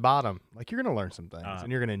Cold top to bottom, like you're gonna learn some things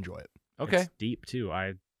and you're gonna enjoy it. Okay. It's deep too.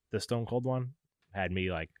 The Stone Cold one had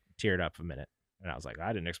me like teared up a minute, and I was like,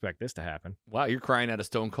 I didn't expect this to happen. Wow, you're crying at a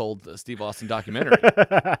Stone Cold Steve Austin documentary.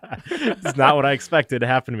 It's not what I expected to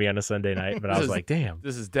happen to me on a Sunday night, but I This was is- like, damn.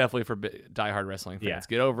 This is definitely for diehard wrestling fans. Yeah.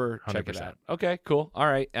 Get over, check it 100%. out. Okay, cool. All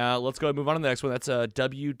right, let's go ahead and move on to the next one. That's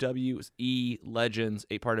WWE Legends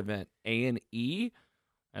 8-part event A&E,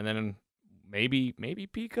 and then maybe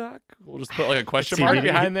Peacock. We'll just put like a question mark TBD.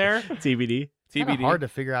 behind there. TBD. It's kinda TBD. hard to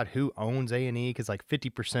figure out who owns A&E because like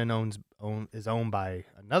 50% is owned by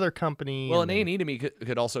another company. Well, and an then A&E to me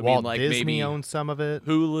could also Walt mean like Disney maybe owns some of it.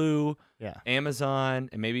 Hulu, Yeah. Amazon,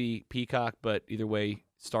 and maybe Peacock. But either way,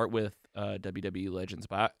 start with WWE Legends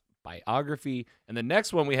biography. And the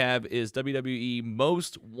next one we have is WWE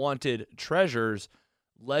Most Wanted Treasures,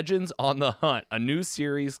 Legends on the Hunt, a new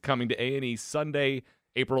series coming to A&E Sunday,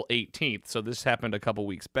 April 18th. So this happened a couple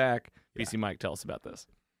weeks back. PC Mike, tell us about this.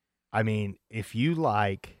 I mean, if you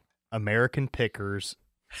like American Pickers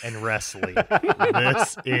and wrestling,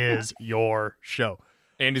 this is your show.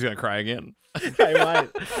 Andy's going to cry again. I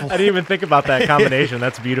didn't even think about that combination.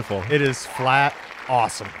 That's beautiful. It is flat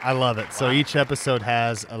awesome. I love it. So each episode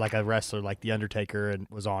has like a wrestler, like The Undertaker, and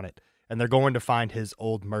was on it, and they're going to find his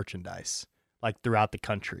old merchandise, like throughout the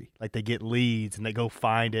country. Like they get leads and they go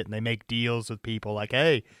find it, and they make deals with people. Like,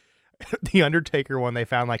 hey, The Undertaker one, they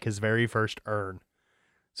found like his very first urn.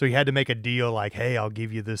 So he had to make a deal like, hey, I'll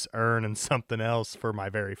give you this urn and something else for my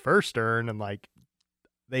very first urn. And like,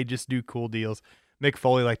 they just do cool deals. Mick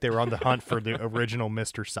Foley, like they were on the hunt for the original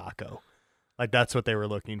Mr. Sacco. Like that's what they were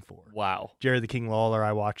looking for. Wow. Jerry the King Lawler,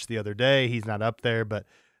 I watched the other day. He's not up there, but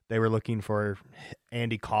they were looking for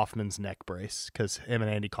Andy Kaufman's neck brace because him and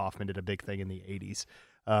Andy Kaufman did a big thing in the 80s.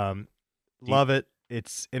 Love it.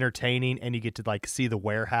 It's entertaining, and you get to like see the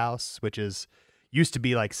warehouse, which used to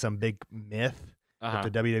be like some big myth. Uh-huh.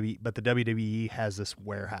 But the WWE has this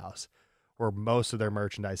warehouse where most of their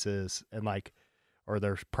merchandise is, and like, or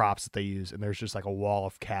their props that they use, and there's just like a wall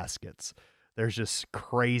of caskets. There's just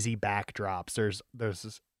crazy backdrops.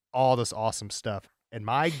 There's all this awesome stuff. And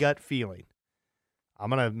my gut feeling, I'm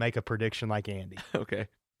gonna make a prediction like Andy. Okay.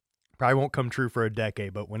 Probably won't come true for a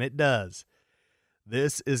decade, but when it does,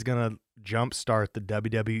 this is gonna jumpstart the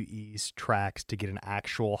WWE's tracks to get an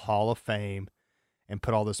actual Hall of Fame and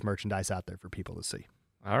put all this merchandise out there for people to see.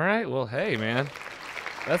 All right. Well, hey, man.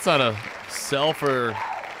 That's not a sell for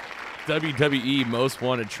WWE Most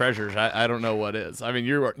Wanted Treasures. I don't know what is. I mean,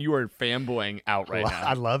 you are fanboying out right now.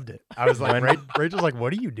 I loved it. I was like, Rachel's like,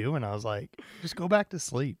 "What are you doing?" I was like, "Just go back to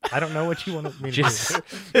sleep. I don't know what you want me to do."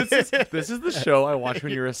 This is the show I watch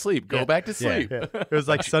when you're asleep. Go back to sleep. Yeah. It was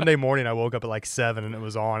like Sunday morning. I woke up at like 7 and it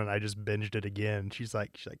was on, and I just binged it again. She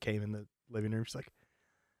came in the living room. She's like,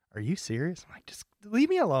 "Are you serious?" I'm like, "Just leave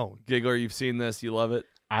me alone." Giggler, you've seen this. You love it.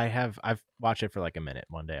 I've watched it for like a minute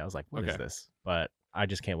one day. I was like, what is Okay. this? But I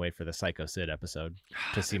just can't wait for the Psycho Sid episode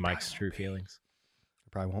to see Mike's true feelings.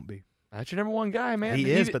 It probably won't be. That's your number one guy, man. He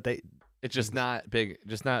is, but they it's just not big,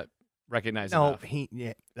 just not recognized no.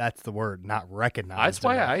 enough. That's the word, not recognized. That's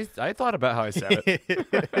why enough. I thought about how I said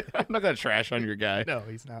it. I'm not gonna trash on your guy. No,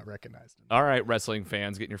 he's not recognized enough. All right, wrestling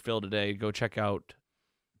fans, getting your fill today. Go check out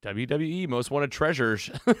WWE Most Wanted Treasures.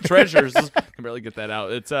 Treasures. Can barely get that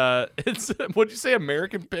out. It's what'd you say?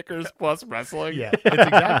 American Pickers plus wrestling. Yeah, it's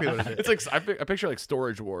exactly what it is. It's like I picture like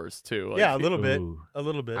Storage Wars too. Like, Yeah, a little bit. Ooh. A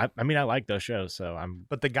little bit. I mean, I like those shows, so I'm.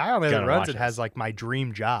 But the guy on there that Gonna runs watch it it. has like my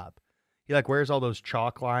dream job. He like wears all those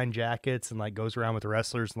chalk line jackets and like goes around with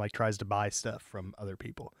wrestlers and like tries to buy stuff from other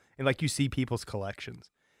people. And like you see people's collections.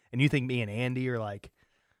 And you think me and Andy are like,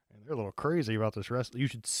 Man, they're a little crazy about this wrestling. You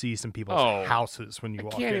should see some people's Oh, houses when you I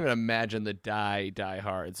walk can't in. even imagine the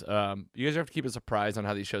diehards. You guys have to keep us surprised on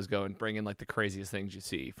how these shows go and bring in like the craziest things you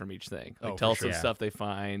see from each thing. Like Oh, tell for us sure. the stuff they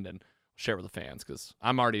find and share with the fans because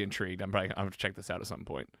I'm already intrigued. I'm going to check this out at some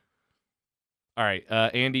point. All right,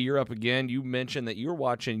 Andy, you're up again. You mentioned that you're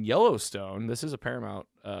watching Yellowstone. This is a Paramount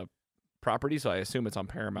property, so I assume it's on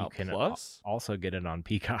Paramount can Plus. Also get it on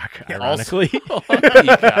Peacock, Yeah, ironically. Also on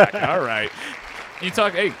Peacock. All right. You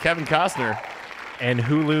talk, hey, Kevin Costner. And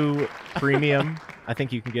Hulu Premium. I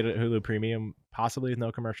think you can get a Hulu Premium, possibly with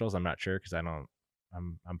no commercials. I'm not sure because I'm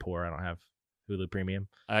poor. I don't have Hulu Premium.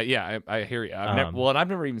 Yeah, I hear you. I've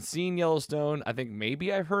never even seen Yellowstone. I think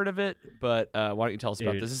maybe I've heard of it, but why don't you tell us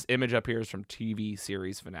about Dude. this? This image up here is from TV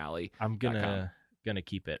series finale. I'm gonna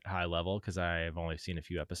keep it high level because I've only seen a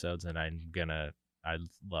few episodes, and I'd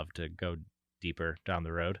love to go deeper down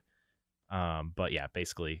the road. But yeah,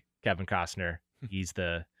 basically Kevin Costner, he's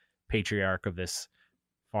the patriarch of this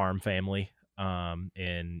farm family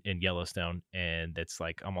in Yellowstone, and it's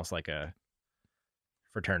like almost like a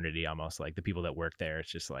fraternity, almost like the people that work there.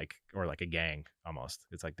 It's just like, or like a gang almost.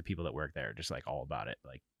 It's like the people that work there are just like all about it,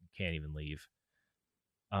 like can't even leave.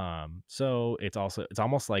 So it's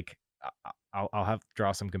almost like I'll have to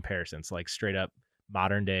draw some comparisons, like straight up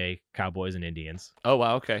modern day cowboys and Indians, Oh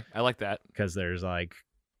wow, okay, I like that. because there's like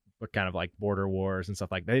what kind of like border wars and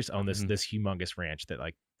stuff like they just own this humongous ranch that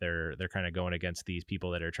like they're kind of going against these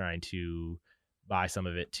people that are trying to buy some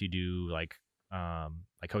of it to do like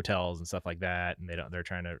hotels and stuff like that, and they're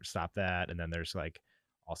trying to stop that. And then there's like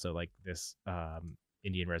also like this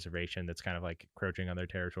Indian reservation that's kind of like encroaching on their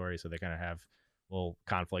territory, so they kind of have little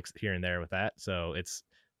conflicts here and there with that. So it's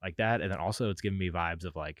like that, and then also it's giving me vibes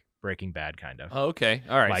of like Breaking Bad kind of. Oh, okay,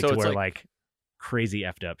 all right. Like So to it's where like crazy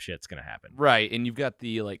effed up shit's gonna happen. right, and you've got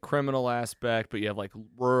the like criminal aspect, but you have like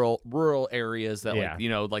rural areas that Yeah.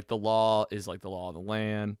 like like the law is like the law of the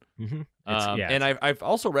land. Mm-hmm. And I've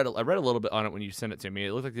also read a little bit on it when you sent it to me.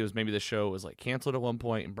 It looked like it was maybe the show was like canceled at one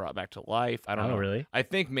point and brought back to life. I don't know. Really? I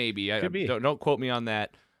think maybe. Could be. Don't quote me on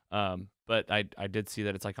that. But I did see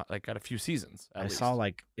that it's like got a few seasons. At I least. saw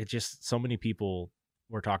like it just so many people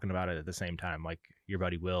were talking about it at the same time. Like your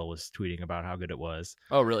buddy Will was tweeting about how good it was.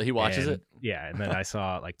 Oh, really? He watches And- it? Yeah, and then I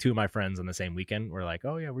saw like two of my friends on the same weekend were like,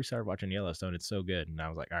 "Oh yeah, we started watching Yellowstone. It's so good." And I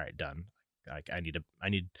was like, "All right, done. Like I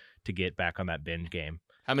need to get back on that binge game."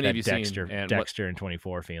 How many That have you Dexter, seen? And Dexter and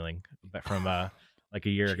 24 feeling from like a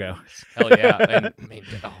year ago. hell yeah! And man,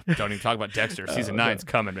 don't even talk about Dexter. Season 9's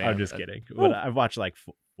coming, man. I'm just kidding. But I've watched like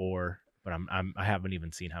 4, but I haven't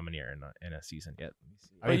even seen how many are in a season yet. Let me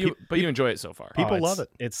see. I mean, But you enjoy it so far. People it's- love it.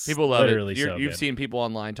 It's People love literally it. so You've good. seen people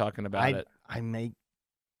online talking about it. I may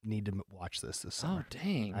need to watch this Oh summer.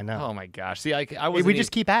 dang! I know. Oh my gosh! See, I was. We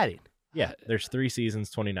just keep adding. Yeah, there's 3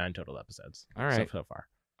 seasons, 29 total episodes. All right. so far.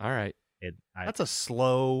 All right. That's a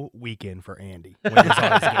slow weekend for Andy. When he's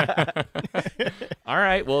on his game. All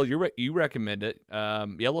right. Well, you recommend it.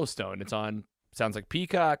 Yellowstone. It's on. Sounds like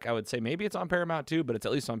Peacock. I would say maybe it's on Paramount too, but it's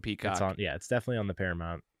at least on Peacock. It's definitely on the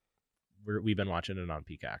Paramount. We've been watching it on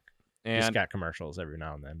Peacock. Just and got commercials every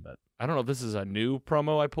now and then, but I don't know if this is a new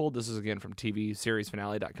promo I pulled. This is again from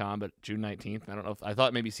TVSeriesFinale.com, but June 19th. I don't know if I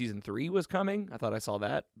thought maybe season 3 was coming. I thought I saw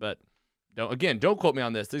that, but don't quote me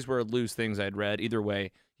on this. These were loose things I'd read. Either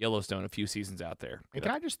way, Yellowstone, a few seasons out there. And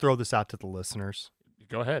can I just throw this out to the listeners?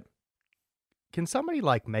 Go ahead. Can somebody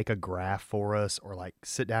like make a graph for us or like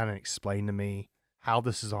sit down and explain to me how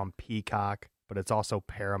this is on Peacock, but it's also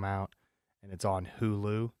Paramount and it's on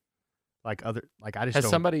Hulu? I just Has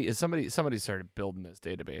don't. somebody started building this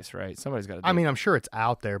database, right? Somebody's got to. I mean, I'm sure it's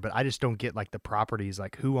out there, but I just don't get like the properties,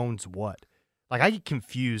 like who owns what. Like I get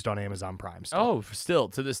confused on Amazon Prime stuff. Oh, still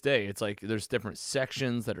to this day, it's like there's different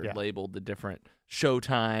sections that are Yeah. labeled the different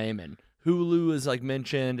Showtime and Hulu is like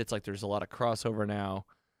mentioned. It's like there's a lot of crossover now.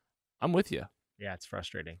 I'm with you. yeah, it's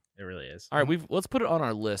frustrating. It really is. All right, let's put it on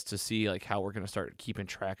our list to see like how we're gonna start keeping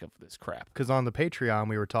track of this crap. Because on the Patreon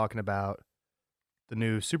we were talking about the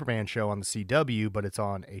new Superman show on the CW, but it's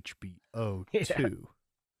on HBO Yeah. too.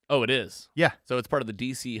 Oh, it is. Yeah. So it's part of the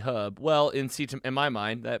DC hub. Well, in my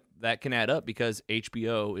mind, that can add up because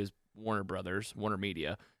HBO is Warner Brothers, Warner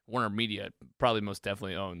Media. Warner Media probably most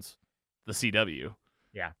definitely owns the CW.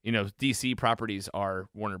 Yeah. You know, DC properties are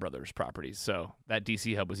Warner Brothers properties, so that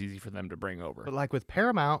DC hub was easy for them to bring over. But like with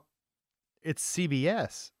Paramount, it's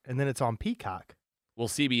CBS, and then it's on Peacock. Well,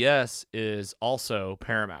 CBS is also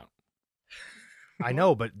Paramount. I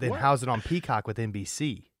know, but then What? how's it on Peacock with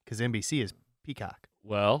NBC? Because NBC is Peacock.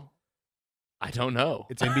 Well, I don't know.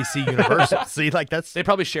 It's NBC Universal. See, like that's They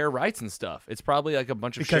probably share rights and stuff. It's probably like a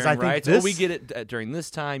bunch of Because sharing I think rights. this- we get it during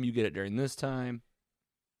this time. You get it during this time.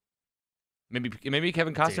 Maybe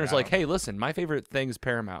Kevin Costner's out. like, hey, listen, my favorite thing is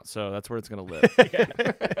Paramount, so that's where it's gonna live.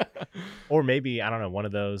 Or maybe, I don't know, one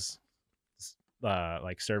of those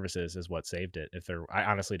like services is what saved it. I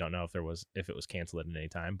honestly don't know if it was canceled at any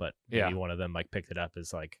time, but maybe one of them like picked it up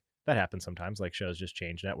as like that happens sometimes. Like shows just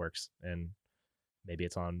change networks, and maybe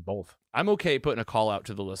it's on both. I'm okay putting a call out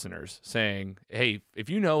to the listeners saying, hey, if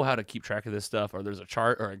you know how to keep track of this stuff, or there's a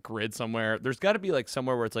chart or a grid somewhere, there's got to be like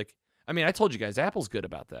somewhere where it's like, I mean, I told you guys, Apple's good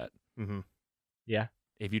about that. Mm-hmm. Yeah.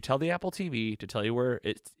 If you tell the Apple TV to tell you where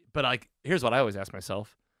it's, but like, here's what I always ask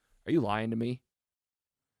myself: are you lying to me?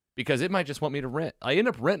 Because it might just want me to rent. I end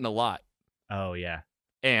up renting a lot, Oh yeah.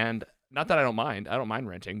 and not that I don't mind. I don't mind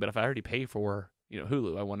renting, but if I already pay for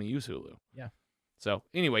Hulu, I want to use Hulu. Yeah. So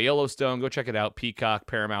anyway, Yellowstone, go check it out. Peacock,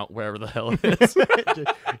 Paramount, wherever the hell it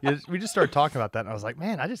is. We just started talking about that, and I was like,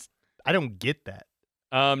 man, I don't get that.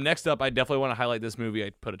 Next up, I definitely want to highlight this movie. I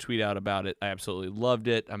put a tweet out about it. I absolutely loved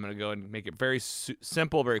it. I'm going to go and make it very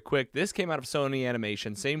simple, very quick. This came out of Sony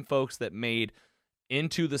Animation, same folks that made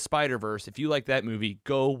Into the Spider-Verse. If you like that movie,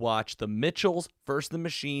 go watch The Mitchells vs. the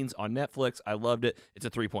Machines on Netflix. I loved it. It's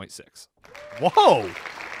a 3.6. Whoa!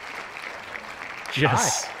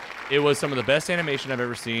 Just It was some of the best animation I've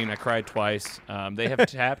ever seen. I cried twice. They have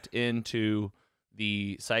tapped into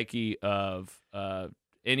the psyche of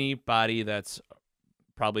anybody that's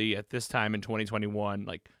probably at this time in 2021,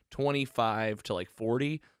 like 25 to like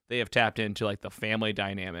 40. They have tapped into like the family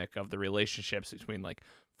dynamic of the relationships between like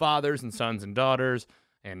fathers and sons and daughters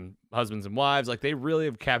and husbands and wives. Like they really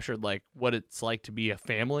have captured like what it's like to be a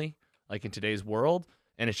family like in today's world.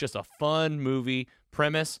 And it's just a fun movie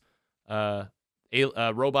premise.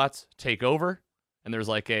 Robots take over, and there's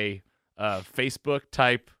like a Facebook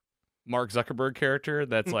type Mark Zuckerberg character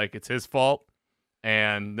that's like it's his fault,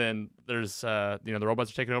 and then there's the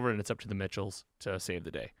robots are taking over, and it's up to the Mitchells to save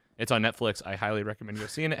the day. It's on Netflix. I highly recommend you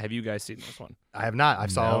seeing it. Have you guys seen this one? I have not. I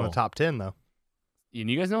saw it on the No. top 10 though. And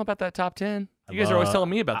you guys know about that top 10? You guys are always telling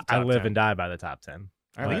me about the I top live 10. and die by the top 10.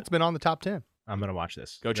 I think it's been on the top 10. I'm gonna watch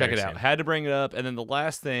this. Go check very it out. soon. Had to bring it up. And then the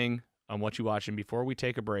last thing on what you watching before we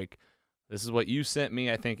take a break. This is what you sent me,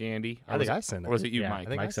 I think, Andy. I think I sent it. Or was it you, Yeah, Mike? I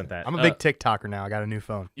think Mike sent that. I'm a big TikToker now. I got a new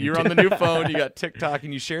phone. You're on the new phone. You got TikTok,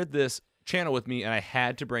 and you shared this channel with me, and I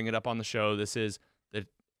had to bring it up on the show. This is the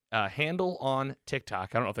handle on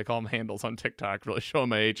TikTok. I don't know if they call them handles on TikTok. Really showing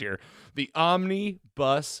my age here. The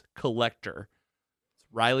Omnibus Collector. It's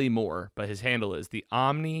Riley Moore, but his handle is the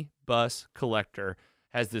Omnibus Collector.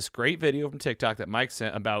 Has this great video from TikTok that Mike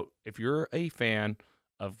sent about if you're a fan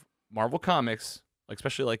of Marvel Comics, like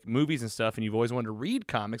especially like movies and stuff, and you've always wanted to read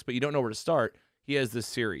comics, but you don't know where to start, he has this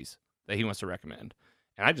series that he wants to recommend.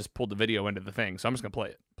 And I just pulled the video into the thing, so I'm just going to play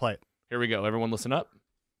it. Play it. Here we go. Everyone listen up.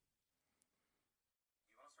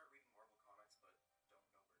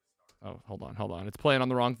 Oh, hold on. It's playing on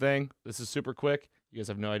the wrong thing. This is super quick. You guys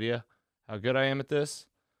have no idea how good I am at this.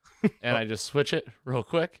 And I just switch it real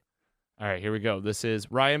quick. All right, here we go. This is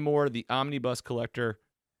Ryan Moore, the Omnibus Collector.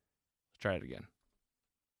 Let's try it again.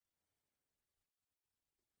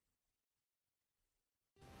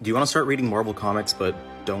 Do you want to start reading Marvel Comics but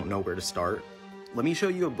don't know where to start? Let me show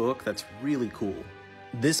you a book that's really cool.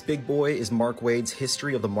 This big boy is Mark Waid's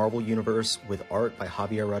History of the Marvel Universe with art by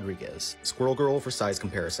Javier Rodriguez. Squirrel Girl for size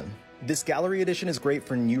comparison. This gallery edition is great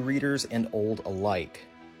for new readers and old alike.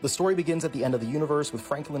 The story begins at the end of the universe with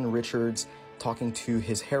Franklin Richards talking to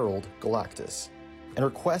his herald, Galactus, and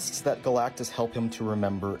requests that Galactus help him to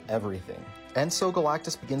remember everything. And so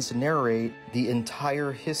Galactus begins to narrate the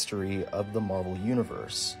entire history of the Marvel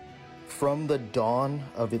Universe. From the dawn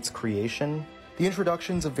of its creation, the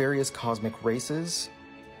introductions of various cosmic races,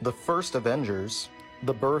 the first Avengers,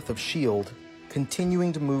 the birth of S.H.I.E.L.D.,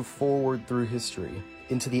 continuing to move forward through history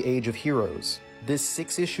into the Age of Heroes. This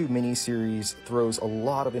 6-issue miniseries throws a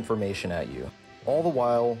lot of information at you, all the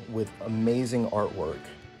while with amazing artwork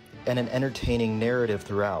and an entertaining narrative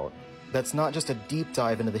throughout. That's not just a deep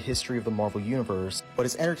dive into the history of the Marvel Universe, but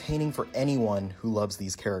it's entertaining for anyone who loves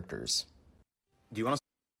these characters. Do you want to...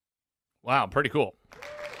 Wow, pretty cool.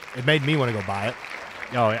 It made me want to go buy it.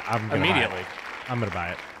 Oh, yeah, I'm gonna Immediately. Buy it. I'm gonna buy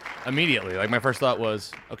it. Immediately. Like my first thought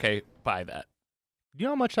was, okay, buy that. Do you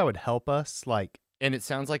know how much that would help us? Like, And it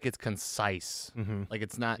sounds like it's concise. Like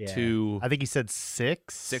it's not Yeah. too I think he said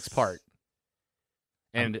 6. 6-part.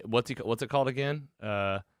 And what's it called again?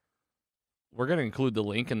 We're gonna include the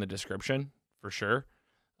link in the description for sure.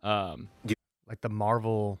 Like the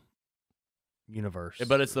Marvel universe.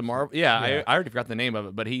 But it's the Marvel. Yeah, Yeah. I already forgot the name of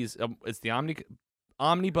it. But it's the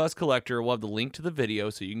Omnibus Collector. We'll have the link to the video,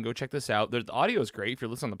 so you can go check this out. The audio is great if you're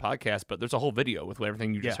listening on the podcast, but there's a whole video with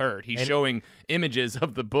everything you just heard. He's showing images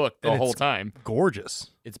of the book the whole time. Gorgeous.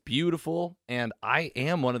 It's beautiful, and I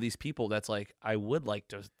am one of these people that's like, I would like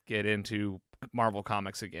to get into Marvel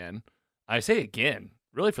Comics again. I say again,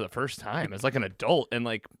 really for the first time as like an adult, and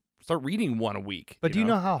like start reading one a week. But do you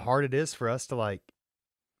know how hard it is for us to like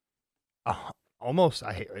almost,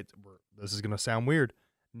 I hate it, this is going to sound weird,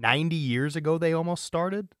 90 years ago they almost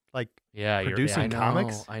started like producing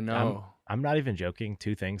comics? I know. I'm not even joking.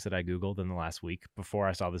 2 things that I Googled in the last week before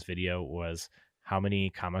I saw this video was how many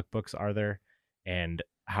comic books are there and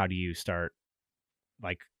how do you start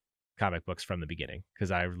like comic books from the beginning?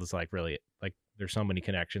 Because I was like, really, like there's so many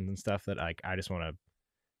connections and stuff that I just want to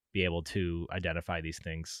be able to identify these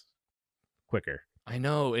things quicker. I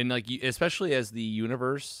know, and like especially as the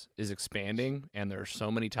universe is expanding and there's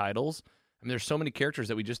so many titles, I mean, there's so many characters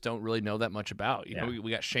that we just don't really know that much about. You know,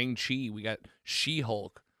 we got Shang-Chi, we got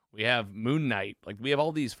She-Hulk, we have Moon Knight. Like we have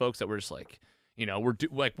all these folks that we're just like, you know,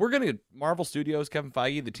 we're gonna Marvel Studios, Kevin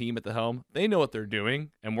Feige, the team at the helm, they know what they're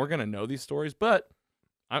doing, and we're gonna know these stories. But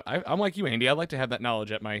I'm like you, Andy. I'd like to have that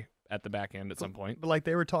knowledge at the back end at some point. But like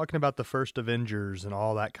they were talking about the first Avengers and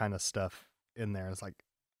all that kind of stuff in there. It's like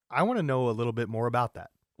I want to know a little bit more about that.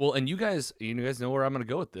 Well, and you guys know where I'm going to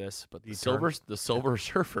go with this, but the Silver Surfer, the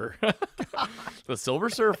Silver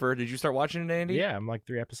Surfer. Did you start watching it, Andy? Yeah, I'm like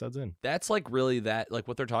 3 episodes in. That's like really that, like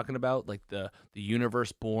what they're talking about, like the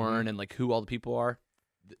universe born and like who all the people are.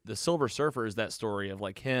 The Silver Surfer is that story of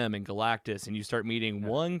like him and Galactus, and you start meeting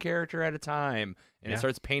one character at a time, and it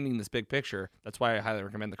starts painting this big picture. That's why I highly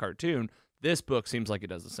recommend the cartoon. This book seems like it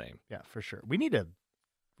does the same. Yeah, for sure. We need to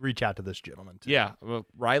reach out to this gentleman too. Yeah, well,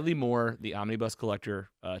 Riley Moore, the Omnibus Collector,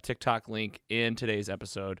 TikTok link in today's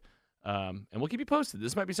episode, and we'll keep you posted.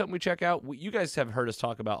 This might be something we check out. You guys have heard us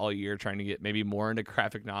talk about all year, trying to get maybe more into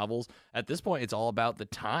graphic novels. At this point, it's all about the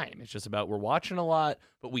time. It's just about we're watching a lot,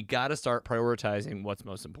 but we got to start prioritizing what's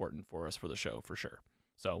most important for us for the show, for sure.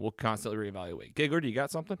 So we'll constantly reevaluate. Giggler, do you got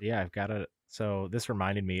something? Yeah, I've got it. So this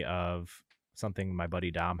reminded me of something my buddy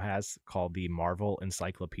Dom has called the Marvel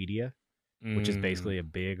Encyclopedia, which is basically a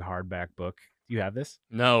big hardback book. Do you have this?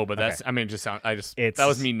 No, but that's, I mean, that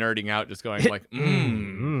was me nerding out, just going like,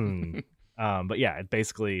 But yeah, it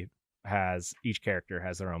basically has, each character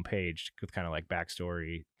has their own page with kind of like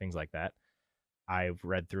backstory, things like that. I've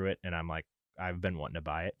read through it and I'm like, I've been wanting to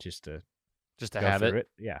buy it just to have it.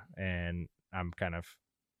 Yeah. And I'm kind of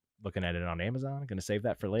looking at it on Amazon. Going to save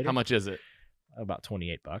that for later. How much is it? About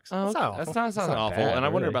 $28. Oh, that's not awful. bad, and I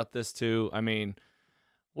wonder really. about this too. I mean,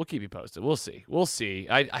 we'll keep you posted. We'll see.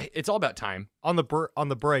 It's all about time On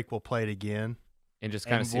the break, we'll play it again, and just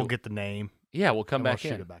kind and of see. we'll get the name. Yeah, we'll come and back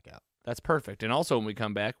we'll in. shoot it back out. That's perfect. And also, when we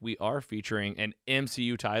come back, we are featuring an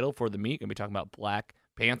MCU title for the meet. Gonna be talking about Black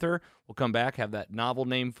Panther. We'll come back, have that novel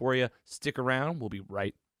name for you. Stick around. We'll be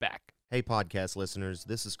right back. Hey, podcast listeners,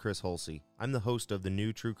 this is Chris Holsey. I'm the host of the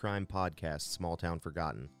new true crime podcast, Small Town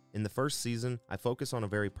Forgotten. In the first season, I focus on a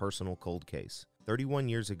very personal cold case. 31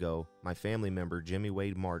 years ago, my family member, Jimmy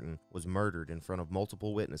Wade Martin, was murdered in front of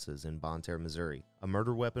multiple witnesses in Bonne Terre, Missouri. A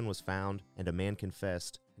murder weapon was found, and a man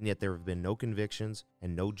confessed, and yet there have been no convictions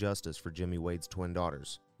and no justice for Jimmy Wade's twin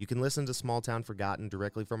daughters. You can listen to Small Town Forgotten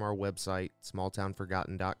directly from our website,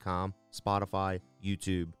 smalltownforgotten.com, Spotify,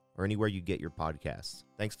 YouTube, or anywhere you get your podcasts.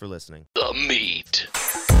 Thanks for listening. The meat.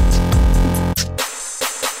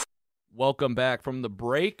 Welcome back from the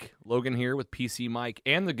break. Logan here with PC Mike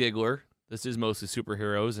and the Giggler. This is Mostly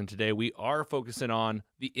Superheroes, and today we are focusing on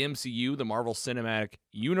the MCU, the Marvel Cinematic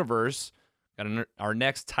Universe. Got our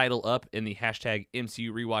next title up in the hashtag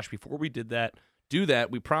MCU Rewatch. Before we do that,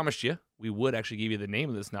 we promised you we would actually give you the name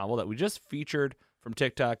of this novel that we just featured from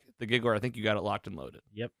TikTok. The Giggler, I think you got it locked and loaded.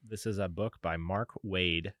 Yep, this is a book by Mark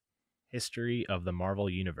Waid, History of the Marvel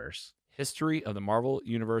Universe. History of the Marvel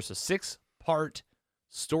Universe, a 6-part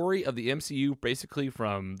story of the MCU, basically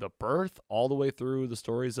from the birth all the way through the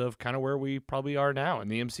stories of kind of where we probably are now in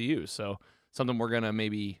the MCU. So something we're going to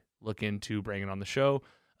maybe look into bringing on the show.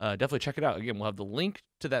 Definitely check it out. Again, we'll have the link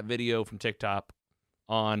to that video from TikTok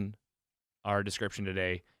on our description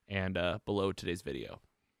today and below today's video.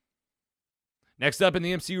 Next up in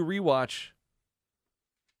the MCU Rewatch,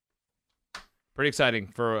 pretty exciting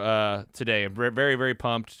for today. I'm very, very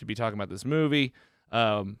pumped to be talking about this movie.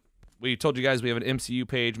 We told you guys we have an MCU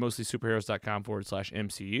page,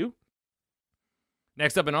 mostlysuperheroes.com/MCU.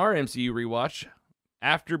 Next up in our MCU rewatch,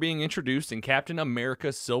 after being introduced in Captain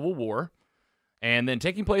America Civil War, and then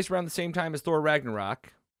taking place around the same time as Thor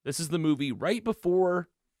Ragnarok, this is the movie right before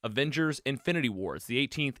Avengers Infinity War. It's the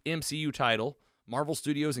 18th MCU title. Marvel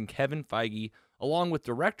Studios and Kevin Feige along with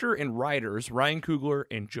director and writers Ryan Coogler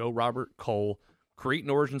and Joe Robert Cole, create an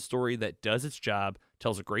origin story that does its job,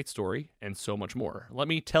 tells a great story, and so much more. Let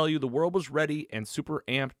me tell you, the world was ready and super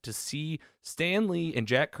amped to see Stan Lee and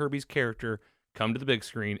Jack Kirby's character come to the big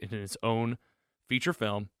screen in its own feature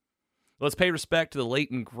film. Let's pay respect to the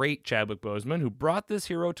late and great Chadwick Boseman, who brought this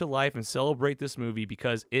hero to life, and celebrate this movie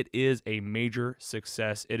because it is a major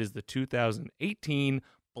success. It is the 2018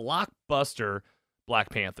 blockbuster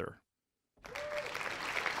Black Panther.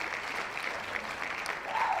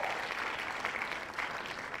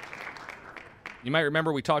 You might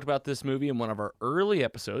remember we talked about this movie in one of our early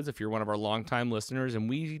episodes, if you're one of our longtime listeners, and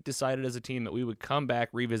we decided as a team that we would come back,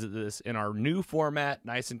 revisit this in our new format,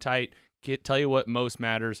 nice and tight, tell you what most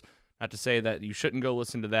matters. Not to say that you shouldn't go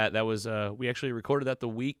listen to that. That was we actually recorded that the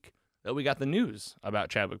week that we got the news about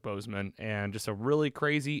Chadwick Boseman, and just a really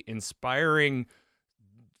crazy, inspiring,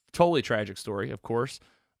 totally tragic story, of course,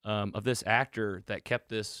 of this actor that kept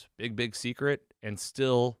this big secret and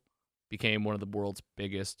still became one of the world's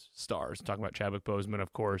biggest stars. I'm talking about Chadwick Boseman,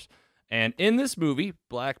 of course. And in this movie,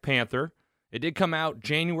 Black Panther, it did come out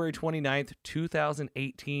January 29th,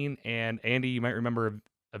 2018. And Andy, you might remember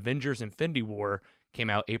Avengers Infinity War came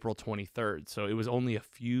out April 23rd. So it was only a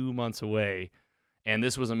few months away. And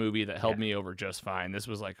this was a movie that held me over just fine. This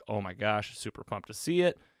was like, oh my gosh, super pumped to see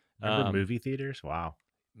it. Remember movie theaters? Wow.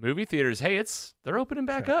 Movie theaters, hey, they're opening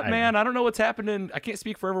back up, man. I don't know what's happening. I can't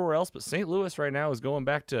speak for everywhere else, but St. Louis right now is going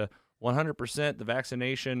back to 100%. The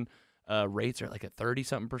vaccination rates are like at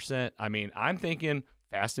 30-something%. I mean, I'm thinking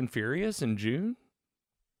Fast and Furious in June.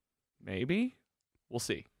 Maybe. We'll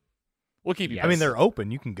see. We'll keep you I mean, they're open.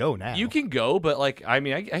 You can go now. You can go, but like, I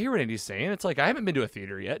mean, I hear what Andy's saying. It's like, I haven't been to a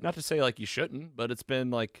theater yet. Not to say like you shouldn't, but it's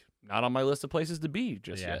been like not on my list of places to be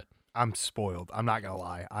just yet. I'm spoiled. I'm not going to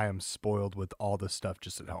lie. I am spoiled with all this stuff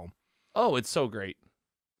just at home. Oh, it's so great.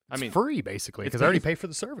 It's free, basically, because it's I already paid for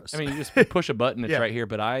the service. I mean, you just push a button, it's right here,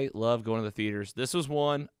 but I love going to the theaters. This was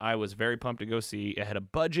one I was very pumped to go see. It had a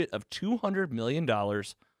budget of $200 million, and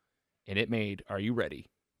it made, are you ready,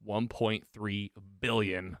 $1.3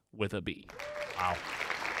 billion with a B. Wow.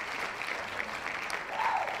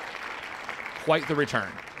 Quite the return.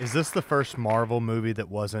 Is this the first Marvel movie that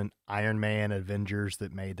wasn't Iron Man, Avengers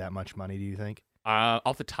that made that much money, do you think?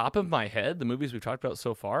 Off the top of my head, the movies we've talked about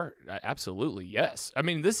so far, absolutely yes. I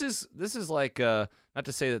mean, this is like not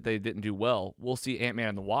to say that they didn't do well. We'll see Ant-Man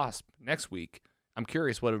and the Wasp next week. I'm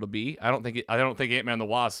curious what it'll be. I don't think Ant-Man and the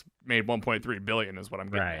Wasp made 1.3 billion is what I'm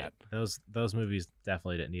getting at. Those movies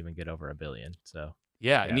definitely didn't even get over $1 billion. So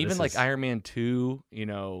yeah, and even like Iron Man 2, you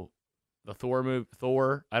know, the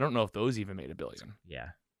Thor, I don't know if those even made $1 billion. Yeah,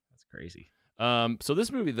 that's crazy. So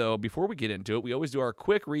this movie, though, before we get into it, we always do our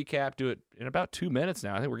quick recap, do it in about 2 minutes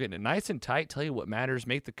now. I think we're getting it nice and tight, tell you what matters,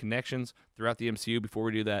 make the connections throughout the MCU. Before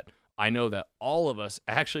we do that, I know that all of us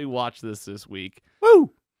actually watched this week.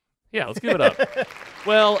 Woo! Yeah, let's give it up.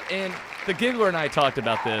 Well, and the Giggler and I talked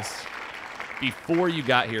about this before you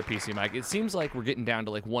got here, PC Mike. It seems like we're getting down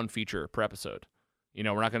to like one feature per episode. You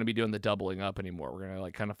know, we're not going to be doing the doubling up anymore. We're going to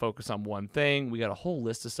like kind of focus on one thing. We got a whole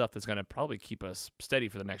list of stuff that's going to probably keep us steady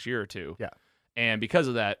for the next year or two. Yeah. And because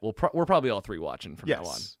of that, we're probably all three watching from now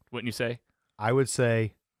on. Wouldn't you say? I would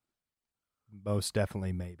say most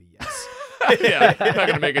definitely maybe, yes. Yeah, I'm not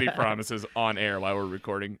going to make any promises on air while we're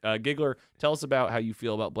recording. Giggler, tell us about how you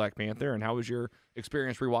feel about Black Panther and how was your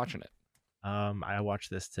experience rewatching it? I watched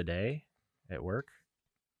this today at work.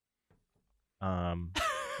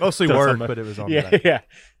 Mostly work, but it was on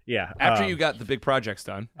Yeah. After you got the big projects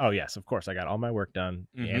done. Oh, yes, of course. I got all my work done.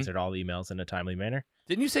 Mm-hmm. Answered all the emails in a timely manner.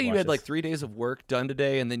 Didn't you say you had like 3 days of work done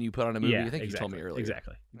today and then you put on a movie? Yeah, I think you told me earlier.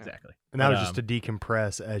 Exactly. And that was just to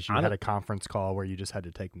decompress as you had a conference call where you just had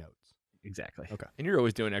to take notes. Exactly. Okay. And you're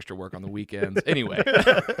always doing extra work on the weekends. Anyway.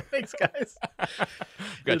 Thanks, guys.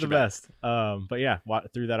 You're the best. But yeah,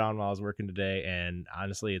 threw that on while I was working today. And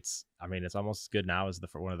honestly, it's almost as good now as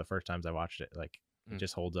one of the first times I watched it. Like, it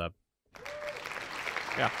just holds up.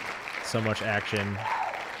 Yeah. So much action,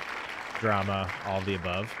 drama, all of the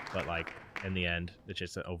above. But like, in the end, it's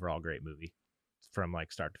just an overall great movie from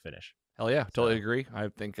like start to finish. Hell yeah, totally agree. I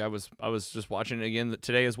think I was just watching it again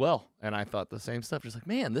today as well, and I thought the same stuff. Just like,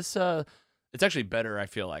 man, this it's actually better. I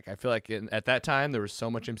feel like at that time there was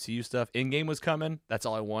so much MCU stuff. Endgame was coming. That's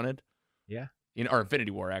all I wanted. Yeah, or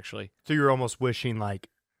Infinity War actually. So you're almost wishing like,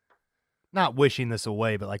 not wishing this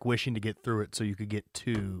away, but like wishing to get through it so you could get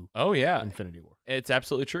to. Oh yeah, Infinity War. It's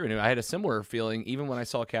absolutely true. And I had a similar feeling even when I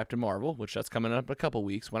saw Captain Marvel, which that's coming up in a couple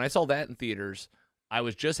weeks. When I saw that in theaters, I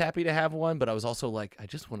was just happy to have one, but I was also like, I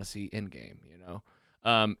just want to see Endgame, you know?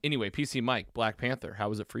 Anyway, PC Mike, Black Panther. How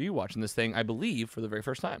was it for you watching this thing, I believe, for the very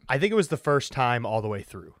first time? I think it was the first time all the way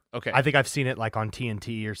through. Okay. I think I've seen it like on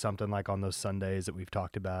TNT or something, like on those Sundays that we've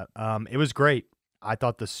talked about. It was great. I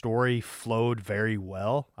thought the story flowed very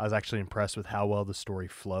well. I was actually impressed with how well the story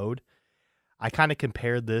flowed. I kind of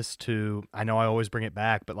compared this to, I know I always bring it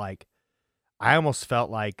back, but like, I almost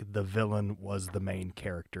felt like the villain was the main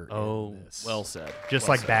character in this. Well said. Just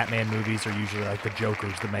Well like said. Batman movies are usually like the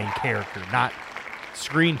Joker's the main character, not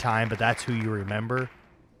screen time, but that's who you remember.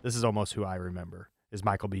 This is almost who I remember, is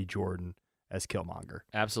Michael B. Jordan as Killmonger.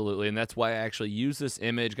 Absolutely, and that's why I actually use this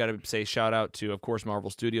image. Got to say shout out to, of course,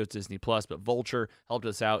 Marvel Studios, Disney Plus, but Vulture helped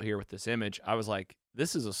us out here with this image. I was like,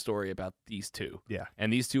 this is a story about these two. Yeah.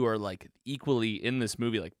 And these two are like equally in this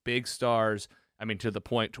movie, like big stars. I mean, to the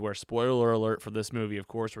point to where, spoiler alert for this movie, of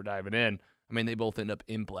course, we're diving in. I mean, they both end up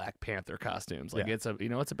in Black Panther costumes. Like, Yeah.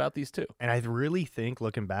 it's about these two. And I really think,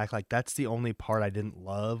 looking back, like that's the only part I didn't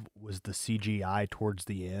love was the CGI towards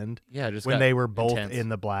the end. Yeah, just When got they were both intense. in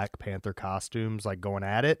the Black Panther costumes, like going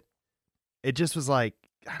at it. It just was like,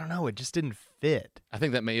 I don't know, it just didn't fit. I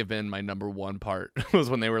think that may have been my number one part was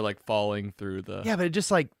when they were like falling through the. Yeah, but it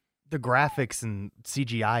just like the graphics and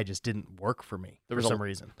CGI just didn't work for me There for was some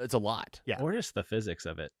reason. It's a lot. Yeah. Or just the physics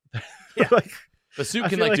of it. Yeah. Like, The suit I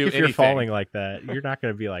can feel like do if anything. you're falling like that, you're not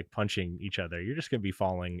going to be like punching each other. You're just going to be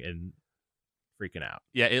falling and freaking out.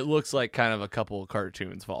 Yeah, it looks like kind of a couple of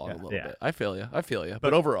cartoons falling Yeah. a little Yeah. bit. I feel you.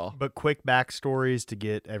 But overall, But quick backstories to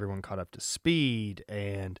get everyone caught up to speed,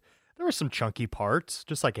 and there were some chunky parts,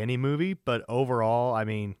 just like any movie. But overall, I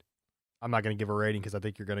mean, I'm not going to give a rating because I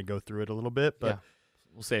think you're going to go through it a little bit. But Yeah.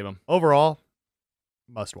 we'll save them. overall,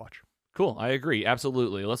 must watch. Cool. I agree.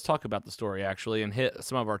 Absolutely. Let's talk about the story, actually, and hit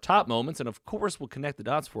some of our top moments. And, of course, we'll connect the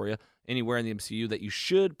dots for you anywhere in the MCU that you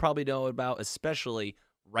should probably know about, especially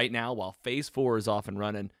right now while Phase 4 is off and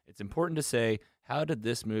running. It's important to say, how did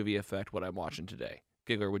this movie affect what I'm watching today?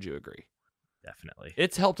 Giggler, would you agree? Definitely.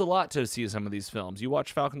 It's helped a lot to see some of these films. You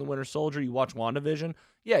watch Falcon the Winter Soldier, you watch WandaVision.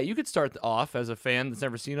 Yeah, you could start off as a fan that's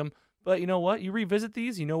never seen them, but you know what? You revisit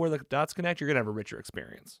these, you know where the dots connect, you're going to have a richer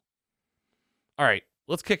experience. All right,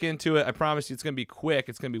 let's kick into it. I promise you it's going to be quick.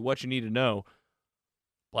 It's going to be what you need to know.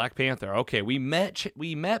 Black Panther. Okay, we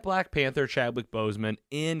met Black Panther Chadwick Boseman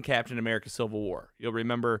in Captain America Civil War. You'll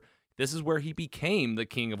remember this is where he became the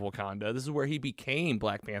king of Wakanda. This is where he became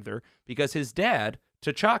Black Panther because his dad,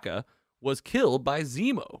 T'Chaka, was killed by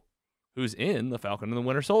Zemo, who's in The Falcon and the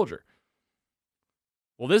Winter Soldier.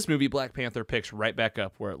 Well, this movie, Black Panther, picks right back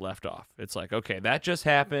up where it left off. It's like, okay, that just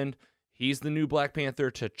happened. He's the new Black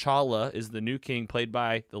Panther. T'Challa is the new king, played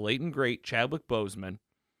by the late and great Chadwick Boseman.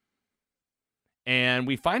 And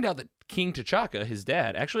we find out that King T'Chaka, his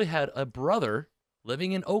dad, actually had a brother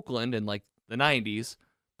living in Oakland in like the 90s,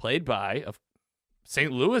 played by a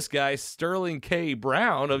St. Louis guy, Sterling K.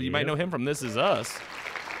 Brown. You might know him from This Is Us.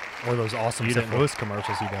 Or those awesome St. Beautiful. Louis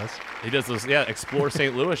commercials he does. He does those, yeah, Explore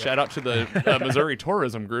St. Louis. Shout out to the Missouri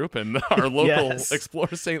Tourism Group and our local Yes. Explore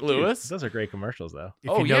St. Dude, Louis. those are great commercials, though.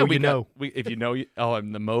 If you know, we you know. if you know,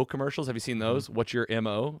 and the Mo commercials. Have you seen those? What's your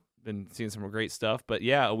MO? Been seeing some great stuff. But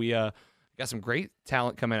yeah, we got some great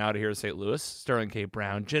talent coming out of here in St. Louis. Sterling K.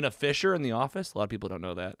 Brown, Jenna Fisher in The Office. A lot of people don't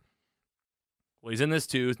know that. Well, he's in this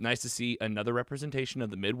too. It's nice to see another representation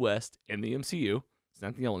of the Midwest in the MCU. He's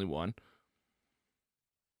not the only one.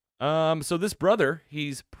 So this brother,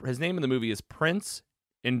 his name in the movie is Prince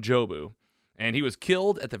Njobu, and he was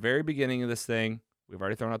killed at the very beginning of this thing. We've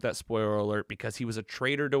already thrown out that spoiler alert because he was a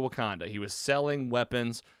traitor to Wakanda. He was selling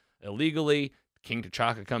weapons illegally. King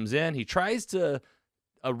T'Chaka comes in. He tries to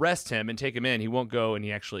arrest him and take him in. He won't go, and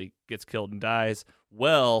he actually gets killed and dies.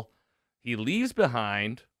 Well, he leaves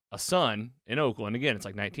behind a son in Oakland. Again, it's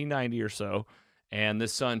like 1990 or so, and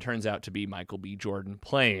this son turns out to be Michael B. Jordan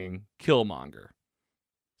playing Killmonger.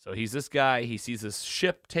 So he's this guy, he sees this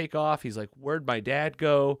ship take off. He's like, where'd my dad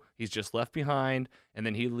go? He's just left behind. And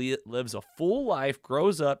then he lives a full life,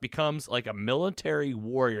 grows up, becomes like a military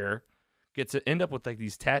warrior, gets to end up with like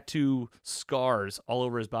these tattoo scars all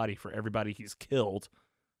over his body for everybody he's killed.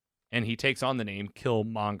 And he takes on the name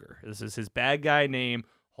Killmonger. This is his bad guy name.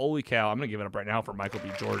 Holy cow, I'm going to give it up right now for Michael B.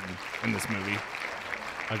 Jordan in this movie.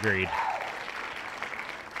 Agreed.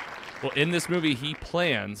 Well, in this movie, he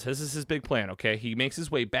plans, this is his big plan, okay? He makes his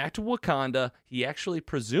way back to Wakanda. He actually,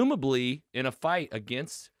 presumably, in a fight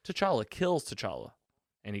against T'Challa, kills T'Challa.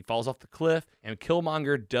 And he falls off the cliff, and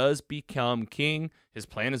Killmonger does become king. His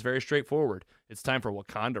plan is very straightforward. It's time for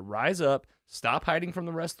Wakanda to rise up, stop hiding from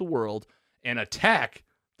the rest of the world, and attack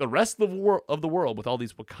the rest of the world with all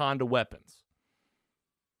these Wakanda weapons.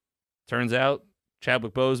 Turns out,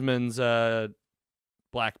 Chadwick Boseman's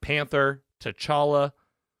Black Panther, T'Challa,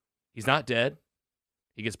 he's not dead.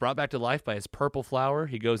 He gets brought back to life by his purple flower.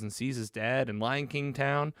 He goes and sees his dad in Lion King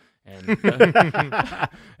Town, and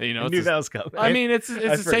you know, I knew that was coming. I mean, it's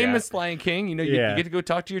the same forgot. as Lion King. You know, you Yeah. get to go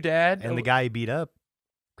talk to your dad, And the guy he beat up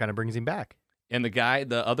kind of brings him back. and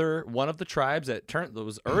the other one of the tribes that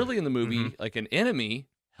was early in the movie, like an enemy,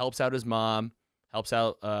 helps out his mom, helps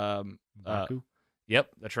out. M'Baku?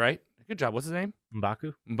 Yep, that's right. Good job. What's his name?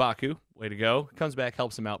 M'Baku? M'Baku. Way to go. Comes back,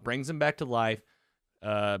 helps him out, brings him back to life.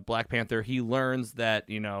 Black Panther. He learns that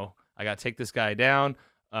I got to take this guy down.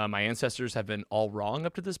 My ancestors have been all wrong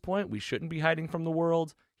up to this point. We shouldn't be hiding from the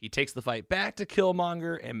world. He takes the fight back to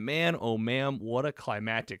Killmonger, and man, oh man, what a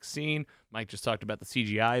climactic scene. Mike just talked about the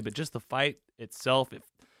CGI, but just the fight itself.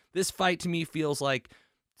 This fight to me feels like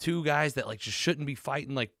two guys that like just shouldn't be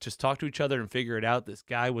fighting, like just talk to each other and figure it out. This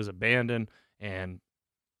guy was abandoned, and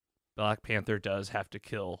Black Panther does have to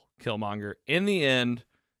kill Killmonger. In the end,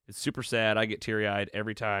 it's super sad. I get teary-eyed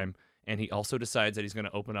every time. And he also decides that he's going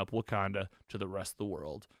to open up Wakanda to the rest of the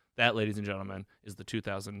world. That, ladies and gentlemen, is the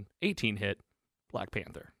 2018 hit Black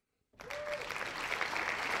Panther.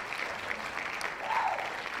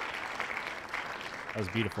 That was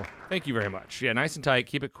beautiful. Thank you very much. Yeah, nice and tight.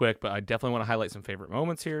 Keep it quick, but I definitely want to highlight some favorite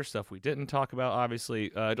moments here, stuff we didn't talk about,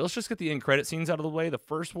 obviously. Let's just get the end credit scenes out of the way. The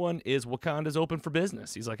first one is Wakanda's open for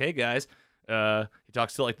business. He's like, hey, guys. He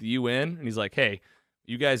talks to like the UN, and he's like, hey,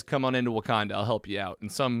 you guys come on into Wakanda. I'll help you out.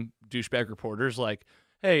 And some douchebag reporter's like,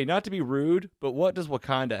 hey, not to be rude, but what does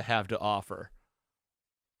Wakanda have to offer?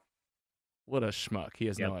 What a schmuck. He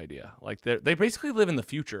has no idea. Like, they basically live in the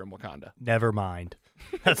future in Wakanda. Never mind.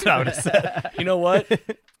 That's what I would have said. You know what?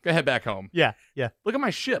 Go head back home. Yeah. Look at my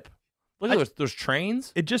ship. Look at those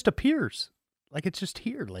trains. It just appears. Like it's just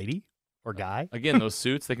here, lady or guy. Again, those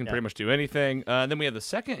suits, they can pretty much do anything. Then we have the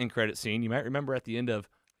second end credit scene. You might remember at the end of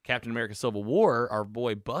Captain America Civil War, our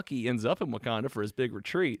boy Bucky ends up in Wakanda for his big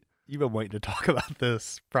retreat. You've been waiting to talk about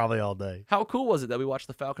this probably all day. How cool was it that we watched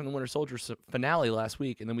the Falcon and Winter Soldier finale last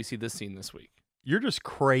week, and then we see this scene this week? You're just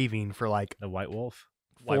craving for like The White Wolf.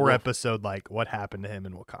 White four Wolf. Episode, like what happened to him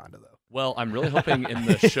in Wakanda, though. Well, I'm really hoping in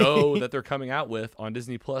the show that they're coming out with on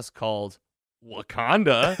Disney Plus called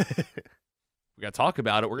Wakanda, we got to talk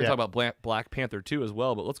about it. We're going to talk about Black Panther 2 as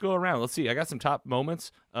well, but let's go around. Let's see. I got some top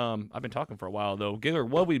moments. I've been talking for a while, though. Giggler,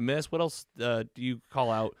 what we missed? What else do you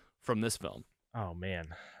call out from this film? Oh, man.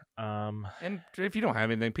 And if you don't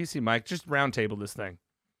have anything, PC Mike, just round table this thing.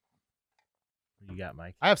 What you got,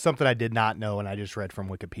 Mike? I have something I did not know and I just read from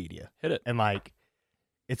Wikipedia. Hit it. And like,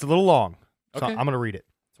 it's a little long, so Okay. I'm going to read it.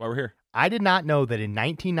 That's why we're here. I did not know that in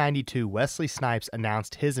 1992, Wesley Snipes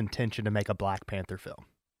announced his intention to make a Black Panther film.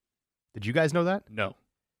 Did you guys know that? No.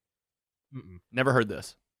 Mm-mm. Never heard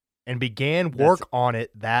this. And began work on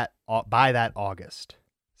it by that August.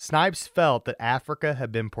 Snipes felt that Africa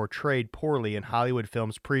had been portrayed poorly in Hollywood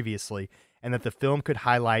films previously, and that the film could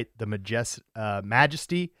highlight the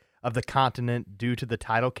majesty of the continent due to the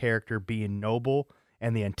title character being noble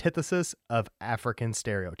and the antithesis of African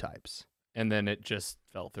stereotypes. And then it just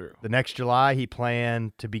fell through. The next July, he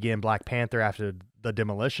planned to begin Black Panther after The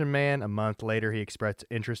Demolition Man. A month later, he expressed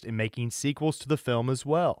interest in making sequels to the film as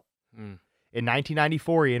well. Mm. In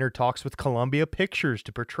 1994, he entered talks with Columbia Pictures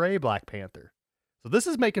to portray Black Panther. So this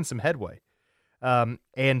is making some headway.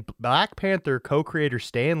 And Black Panther co-creator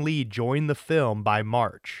Stan Lee joined the film by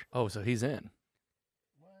March. Oh, so he's in.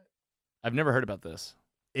 I've never heard about this.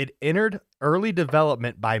 It entered early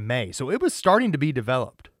development by May, so it was starting to be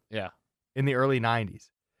developed Yeah. in the early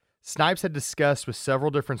 90s. Snipes had discussed with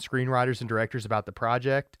several different screenwriters and directors about the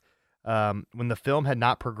project. When the film had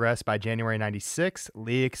not progressed by January 96,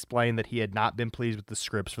 Lee explained that he had not been pleased with the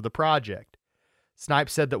scripts for the project.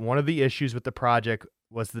 Snipes said that one of the issues with the project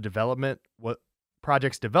was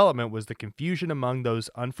project's development was the confusion among those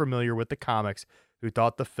unfamiliar with the comics who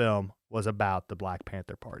thought the film was about the Black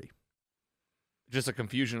Panther Party. Just a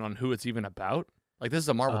confusion on who it's even about. Like, this is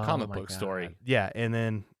a Marvel comic my book God. story. Yeah, and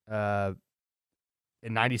then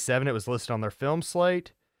in 97, it was listed on their film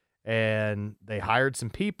slate, and they hired some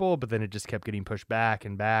people, but then it just kept getting pushed back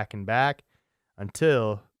and back and back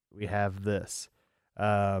until we have this.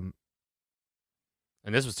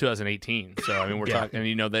 And this was 2018. So, I mean, we're Yeah. talking, and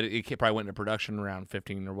you know that it probably went into production around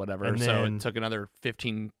 15 or whatever. And So then- it took another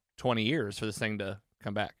 15, 20 years for this thing to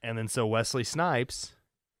come back. And then so Wesley Snipes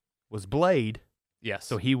was Blade, Yes.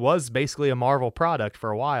 so he was basically a Marvel product for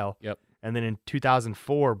a while. Yep. And then in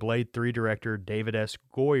 2004, Blade 3 director David S.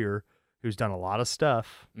 Goyer, who's done a lot of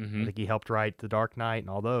stuff, I Mhm. think he helped write The Dark Knight and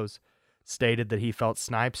all those, stated that he felt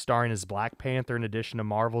Snipes starring as Black Panther in addition to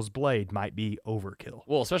Marvel's Blade might be overkill.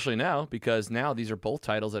 Well, especially now, because now these are both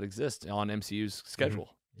titles that exist on MCU's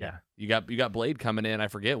schedule. Yeah. You got Blade coming in. I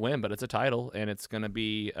forget when, but it's a title, and it's going to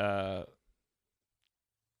be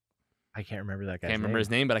I can't remember that guy's Can't remember name. his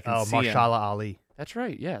name, but I can Oh, see him. Marshala Ali. That's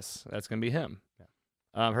right. Yes, that's gonna be him.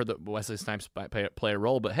 Heard that Wesley Snipes play a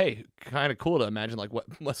role, but hey, kind of cool to imagine like what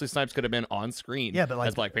Wesley Snipes could have been on screen. Yeah, but like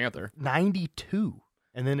as Black Panther. 92.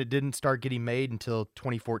 And then it didn't start getting made until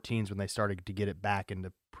 2014 is when they started to get it back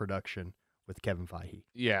into production with Kevin Feige.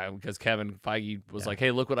 Yeah, because Kevin Feige was like,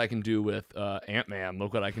 "Hey, look what I can do with Ant-Man.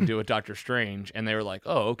 Look what I can do with Doctor Strange." And they were like,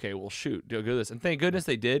 "Oh, okay, well, shoot, do this." And thank goodness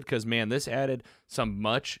they did, because man, this added some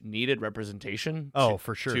much needed representation.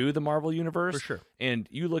 For sure. To the Marvel universe, For sure. And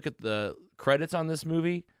you look at the credits on this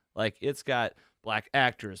movie, like it's got black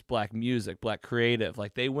actors, black music, black creative.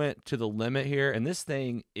 Like they went to the limit here, and this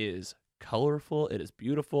thing is colorful. It is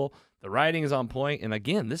beautiful. The writing is on point, and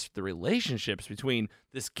again, the relationships between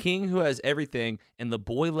this king who has everything and the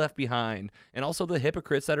boy left behind, and also the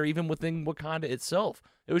hypocrites that are even within Wakanda itself.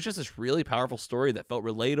 It was just this really powerful story that felt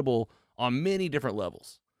relatable on many different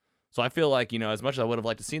levels. So I feel like, as much as I would have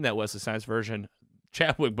liked to seen that Wesley Snipes version,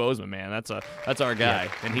 Chadwick Boseman, man, that's our guy,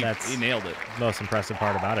 and he nailed it. The most impressive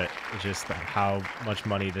part about it is just how much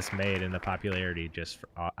money this made and the popularity just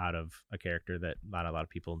out of a character that not a lot of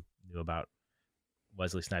people knew about.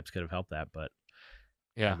 Wesley Snipes could have helped that, but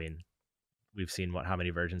yeah, I mean, we've seen how many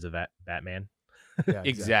versions of Batman? Yeah,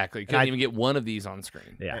 exactly. Couldn't even get one of these on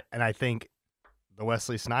screen. Yeah, and I think the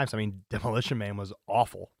Wesley Snipes, Demolition Man was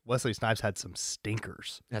awful. Wesley Snipes had some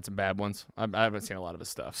stinkers. Had some bad ones. I haven't seen a lot of his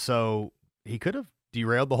stuff. So he could have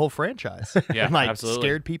derailed the whole franchise. Yeah, and, absolutely.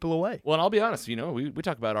 Scared people away. Well, and I'll be honest, we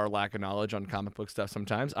talk about our lack of knowledge on comic book stuff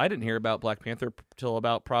sometimes. I didn't hear about Black Panther till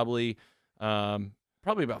about probably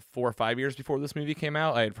about 4 or 5 years before this movie came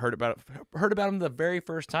out. I had heard about him the very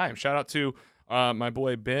first time. Shout out to my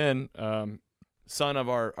boy Ben, son of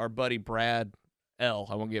our buddy Brad L.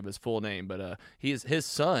 I won't give his full name, but his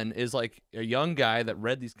son is like a young guy that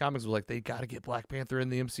read these comics, was like, they got to get Black Panther in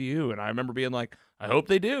the MCU, and I remember being like, I hope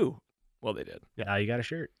they do. Well, they did. Yeah, now you got a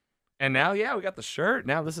shirt. And now, we got the shirt.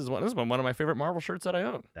 Now this is one of my favorite Marvel shirts that I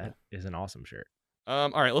own. That is an awesome shirt.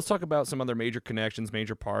 All right, let's talk about some other major connections,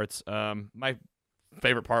 major parts. My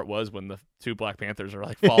favorite part was when the two Black Panthers are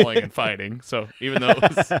like falling and fighting. So even though it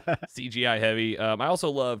was CGI heavy, I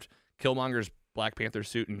also loved Killmonger's Black Panther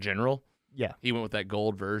suit in general. Yeah, he went with that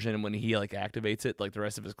gold version, and when he like activates it, like the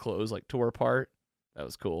rest of his clothes like tore apart. That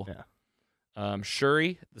was cool. Yeah.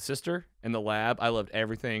 Shuri, the sister in the lab, I loved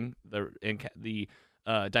everything. The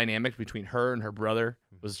dynamic between her and her brother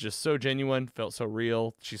was just so genuine, felt so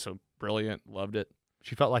real. She's so brilliant, loved it.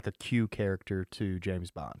 She felt like a Q character to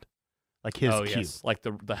James Bond, like his Q, yes. Like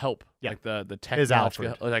the help, like the tech, his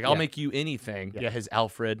Alfred. Like I'll make you anything. Yeah, his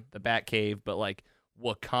Alfred, the Batcave, but like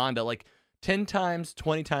Wakanda, like 10 times,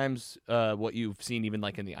 20 times what you've seen even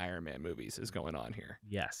like in the Iron Man movies is going on here.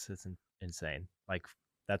 Yes, it's insane. Like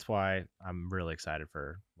that's why I'm really excited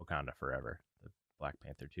for Wakanda Forever, the Black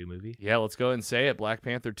Panther 2 movie. Yeah, let's go ahead and say it. Black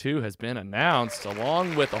Panther 2 has been announced,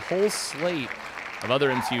 along with a whole slate of other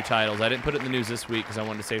MCU titles. I didn't put it in the news this week because I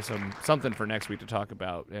wanted to save something for next week to talk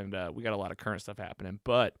about, and we got a lot of current stuff happening.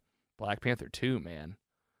 But Black Panther 2, man,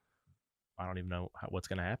 I don't even know what's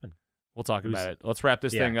going to happen. We'll talk about it. Let's wrap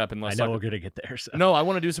this thing up, and let's I know we're going to get there. So. No, I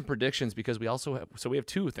want to do some predictions because we also have. So we have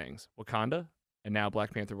two things: Wakanda, and now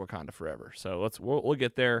Black Panther: Wakanda Forever. So we'll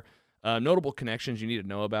get there. Notable connections you need to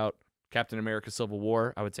know about: Captain America: Civil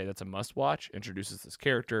War. I would say that's a must-watch. Introduces this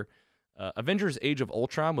character. Avengers: Age of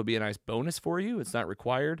Ultron would be a nice bonus for you. It's not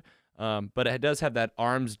required, but it does have that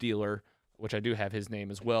arms dealer, which I do have his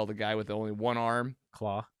name as well. The guy with only one arm,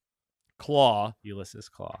 Claw. Ulysses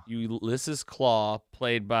Claw,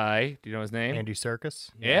 played by, do you know his name? Andy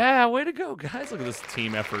Serkis. Yeah, way to go, guys. Look at this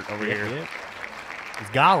team effort over here. Yeah. He's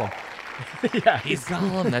Gollum. Yeah, He's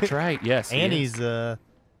Gollum, that's right. Yes. And he's Planet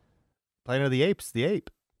of the Apes, the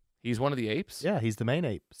ape. He's one of the apes? Yeah, he's the main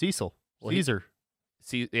ape. Cecil. Well, Caesar.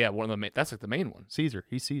 One of the main, that's like the main one. Caesar.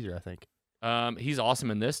 He's Caesar, I think. He's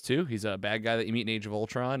awesome in this, too. He's a bad guy that you meet in Age of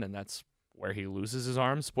Ultron, and that's where he loses his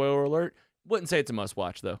arms. Spoiler alert. Wouldn't say it's a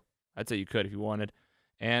must-watch, though. I'd say you could if you wanted.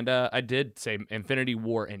 And I did say Infinity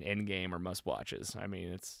War and Endgame are must-watches. I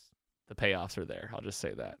mean, the payoffs are there. I'll just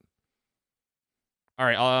say that. All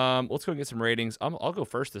right, let's go and get some ratings. I'll go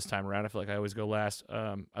first this time around. I feel like I always go last.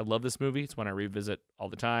 I love this movie. It's one I revisit all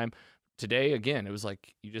the time. Today, again, it was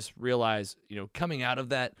like you just realize, coming out of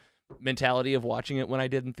that mentality of watching it when I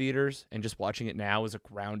did in theaters and just watching it now as a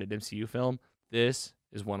grounded MCU film, this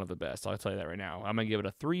is one of the best. I'll tell you that right now. I'm going to give it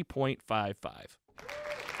a 3.55.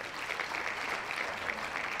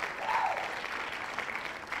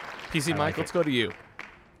 PC Mike, let's go to you.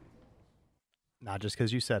 Not just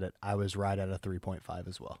because you said it. I was right at a 3.5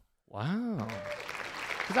 as well. Wow.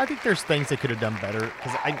 Because I think there's things they could have done better.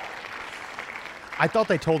 Because I thought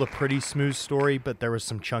they told a pretty smooth story, but there was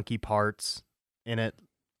some chunky parts in it.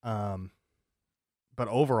 But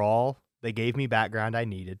overall, they gave me background I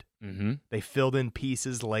needed. Mm-hmm. They filled in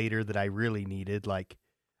pieces later that I really needed. Like,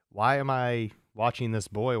 why am I watching this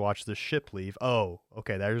boy watch this ship leave? Oh,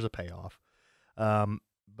 okay, there's a payoff.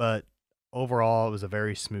 But overall, it was a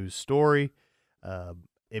very smooth story.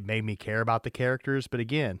 It made me care about the characters. But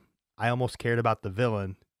again, I almost cared about the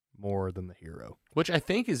villain more than the hero. Which I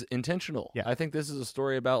think is intentional. Yeah. I think this is a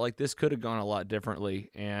story about, like, this could have gone a lot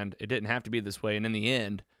differently, and it didn't have to be this way. And in the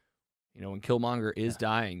end, you know, when Killmonger is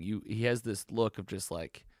dying, he has this look of just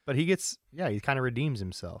like... But he gets, he kind of redeems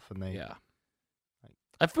himself. And they, Yeah.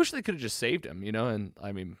 I wish they could have just saved him, you know, and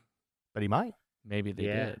I mean... But he might. Maybe they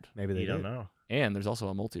Yeah. did. Maybe they You don't did. know. And there's also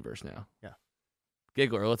a multiverse now. Yeah.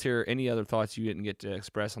 Giggler, let's hear any other thoughts you didn't get to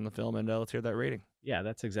express on the film, and let's hear that rating. Yeah,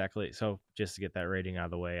 that's exactly. So just to get that rating out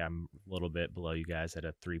of the way, I'm a little bit below you guys at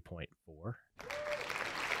a 3.4.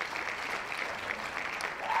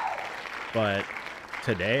 But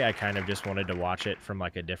today I kind of just wanted to watch it from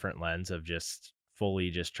like a different lens of just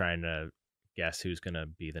fully just trying to guess who's going to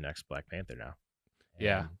be the next Black Panther now.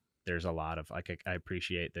 Yeah. And there's a lot of, like, I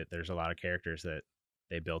appreciate that there's a lot of characters that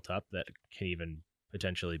they built up that can even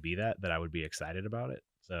potentially be that I would be excited about it.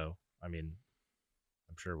 So, I mean,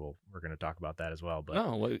 I'm sure we're going to talk about that as well,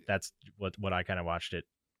 but that's what I kind of watched it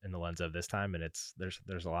in the lens of this time. And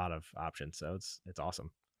there's a lot of options. So it's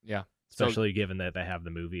awesome. Yeah. Especially given that they have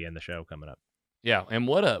the movie and the show coming up. Yeah. And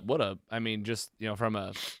what a, I mean, just, you know,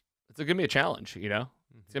 it's going to be a challenge, you know,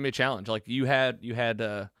 it's going to be a challenge. Like you had your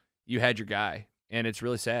guy, and it's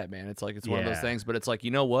really sad, man. It's like, it's one of those things, but it's like,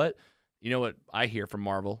 you know what I hear from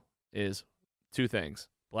Marvel is two things: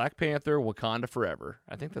 Black Panther, Wakanda Forever.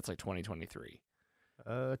 I think that's like 2023.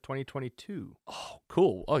 2022. Oh,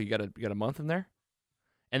 cool. Oh, you got a month in there?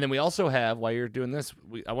 And then we also have, while you're doing this,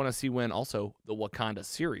 I want to see when also the Wakanda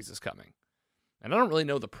series is coming. And I don't really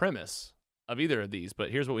know the premise of either of these, but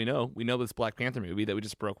here's what we know. We know this Black Panther movie that we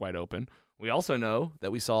just broke wide open. We also know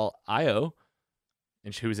that we saw Io,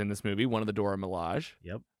 and she was in this movie, one of the Dora Milaje.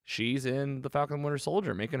 Yep. She's in the Falcon Winter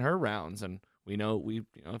Soldier, making her rounds. And we know, if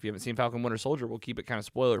you haven't seen Falcon Winter Soldier, we'll keep it kind of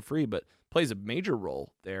spoiler free, but plays a major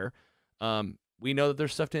role there. We know that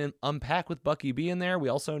there's stuff to unpack with Bucky being there. We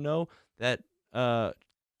also know that,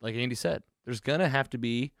 like Andy said, there's going to have to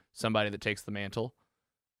be somebody that takes the mantle.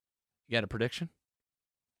 You got a prediction?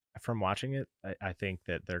 From watching it, I think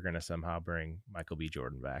that they're going to somehow bring Michael B.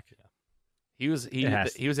 Jordan back. Yeah. He was in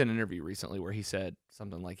an interview recently where he said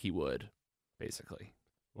something like he would, basically.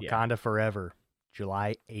 Wakanda Forever,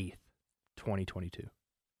 July 8th, 2022.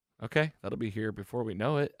 Okay, that'll be here before we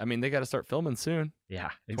know it. I mean, they got to start filming soon.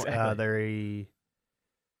 Yeah, exactly. They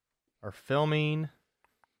are filming.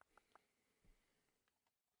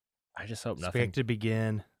 I just hope nothing. Expected to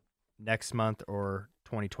begin next month or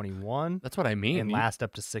 2021. That's what I mean. And last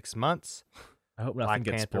up to 6 months. I hope nothing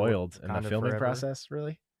gets Panther, spoiled in the Wakanda filming Forever. process,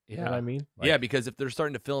 really. Yeah. You know what I mean? Yeah, because if they're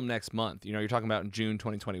starting to film next month, you're talking about in June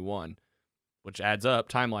 2021, which adds up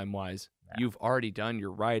timeline-wise. Yeah. You've already done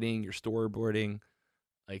your writing, your storyboarding.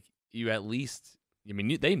 Like, you at least,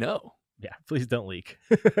 they know. Yeah, please don't leak.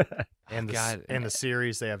 And the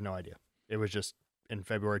series, they have no idea. It was just in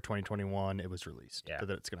February 2021, it was released. Yeah. So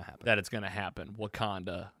that it's going to happen. That it's going to happen.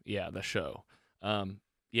 Wakanda, the show.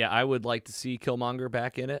 I would like to see Killmonger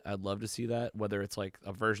back in it. I'd love to see that, whether it's like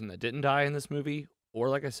a version that didn't die in this movie, or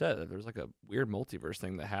like I said, if there's like a weird multiverse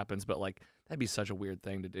thing that happens, but like that'd be such a weird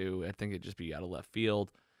thing to do. I think it'd just be out of left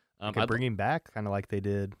field. I'd bring him back, kind of like they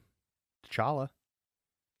did T'Challa.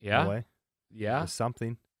 Yeah. In a way. Yeah. Or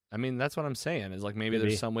something. I mean, that's what I'm saying is like maybe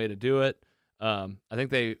there's some way to do it. I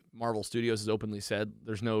think Marvel Studios has openly said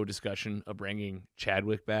there's no discussion of bringing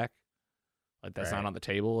Chadwick back. Like that's not on the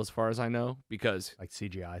table as far as I know, because like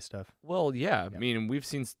CGI stuff. Well, yeah. I mean, we've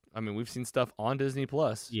seen stuff on Disney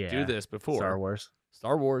Plus do this before.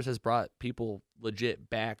 Star Wars has brought people legit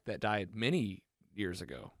back that died many years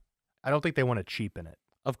ago. I don't think they want to cheapen it.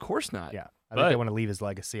 Of course not. Yeah. I think they want to leave his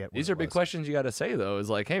legacy at these are big questions you got to say, though, is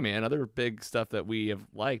like, hey, man, other big stuff that we have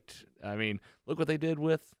liked. I mean, look what they did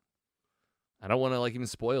with, I don't want to like even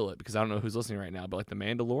spoil it because I don't know who's listening right now, but like the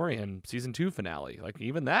Mandalorian season 2 finale, like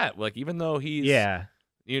even that, like even though he's,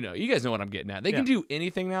 you guys know what I'm getting at. They can do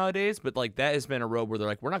anything nowadays, but like that has been a road where they're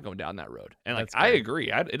like, we're not going down that road. And like, I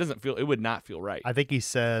agree. It would not feel right. I think he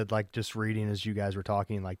said, like, just reading as you guys were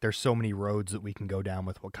talking, like there's so many roads that we can go down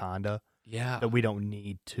with Wakanda. Yeah. That we don't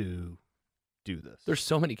need to do this. There's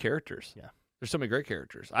so many characters. Yeah. There's so many great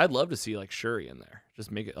characters. I'd love to see like Shuri in there.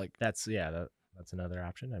 Just make it like that's another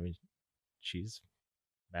option. I mean, she's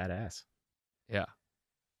badass. Yeah.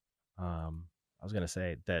 I was gonna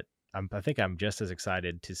say that I think I'm just as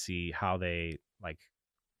excited to see how they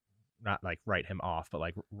not like write him off, but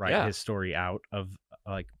like write his story out of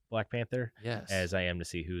like Black Panther Yes. as I am to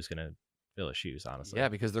see who's going to fill his shoes, honestly. Yeah,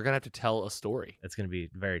 because they're going to have to tell a story. It's going to be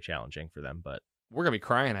very challenging for them, but We're going to be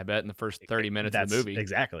crying, I bet, in the first 30 minutes of the movie.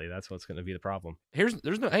 Exactly. That's what's going to be the problem.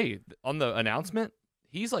 On the announcement,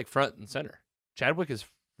 he's like front and center. Chadwick is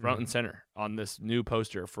front and center on this new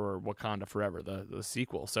poster for Wakanda Forever, the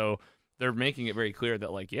sequel. So they're making it very clear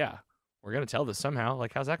that, like, yeah, we're going to tell this somehow.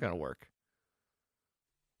 Like, how's that going to work?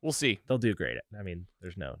 We'll see. They'll do great. I mean,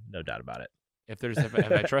 there's no doubt about it. If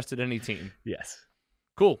I trusted any team. Yes.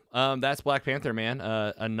 Cool. That's Black Panther, man.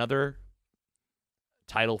 Another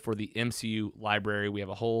title for the MCU library. We have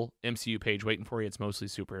a whole MCU page waiting for you. It's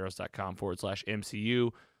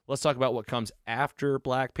mostlysuperheroes.com/MCU. Let's talk about what comes after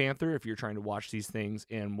Black Panther. If you're trying to watch these things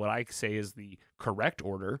in what I say is the correct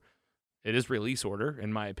order, it is release order,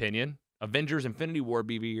 in my opinion. Avengers Infinity War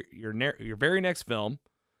be your very next film.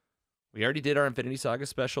 We already did our Infinity Saga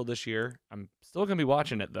special this year. I'm still going to be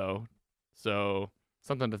watching it, though. So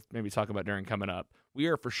something to maybe talk about during coming up. We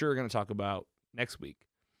are for sure going to talk about next week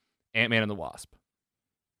Ant-Man and the Wasp.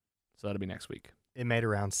 So that'll be next week. It made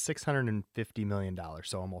around $650 million,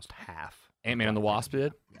 so almost half. Ant-Man and the Wasp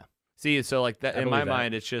did? Yeah. See, so like that in my believe that.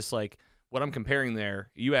 mind, it's just like what I'm comparing there.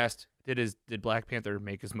 You asked, did Black Panther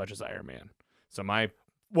make as much as Iron Man? So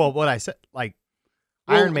Well, what I said, like,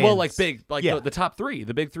 Iron Man. Well, like big, like yeah. the top three,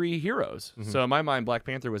 the big three heroes. Mhm. So in my mind, Black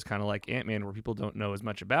Panther was kind of like Ant-Man, where people don't know as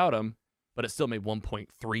much about him, but it still made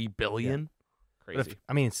 1.3 billion. Crazy.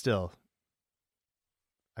 it's still.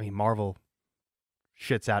 Marvel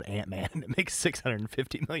shits out Ant-Man and it makes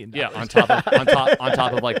 $650 million. Yeah, on top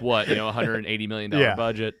of like what, $180 million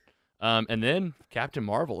budget. And then Captain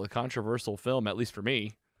Marvel, a controversial film, at least for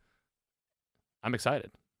me. I'm excited.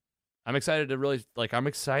 I'm excited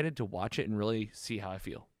to watch it and really see how I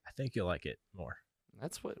feel. I think you'll like it more.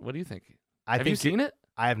 That's what do you think? Have you seen it?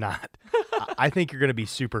 I have not. I think you're going to be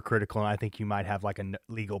super critical, and I think you might have like a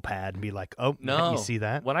legal pad and be like, "Oh, No, you see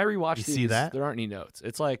that?" When I rewatch You these, see that? there aren't any notes.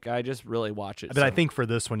 It's like I just really watch it. But I think for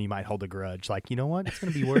this one, you might hold a grudge. Like, you know what? It's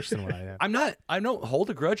going to be worse than what I am. I don't hold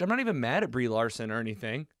a grudge. I'm not even mad at Brie Larson or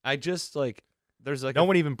anything. I just like there's like No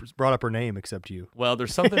one even brought up her name except you. Well,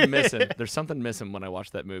 there's something missing. There's something missing when I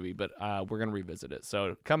watch that movie, but we're going to revisit it.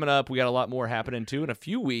 So coming up, we got a lot more happening too. In a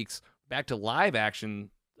few weeks, back to live action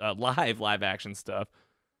stuff.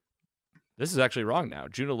 This is actually wrong now.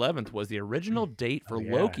 June 11th was the original date for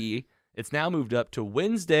Loki. It's now moved up to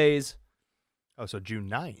Wednesdays. Oh, so June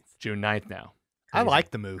 9th. June 9th now. I like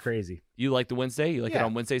the move. Crazy. You like the Wednesday? You like it Yeah.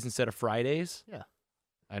 on Wednesdays instead of Fridays? Yeah.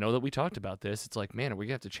 I know that we talked about this. It's like, man, are we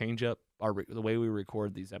going to have to change up the way we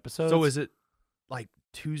record these episodes? So is it like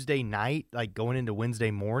Tuesday night, like going into Wednesday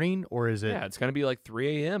morning, or is it? Yeah, it's going to be like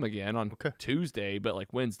 3 a.m. again on Okay. Tuesday, but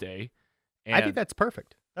like Wednesday. And I think that's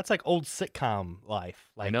perfect. That's like old sitcom life.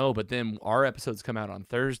 Like, I know, but then our episodes come out on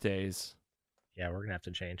Thursdays. Yeah, we're gonna have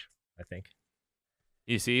to change, I think.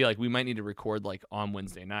 You see, like we might need to record like on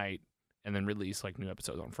Wednesday night and then release like new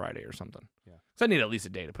episodes on Friday or something. Yeah. So I need at least a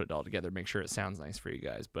day to put it all together, make sure it sounds nice for you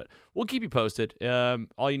guys. But we'll keep you posted.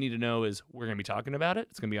 All you need to know is we're going to be talking about it.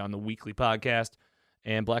 It's going to be on the weekly podcast.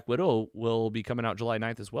 And Black Widow will be coming out July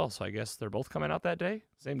 9th as well. So I guess they're both coming out that day,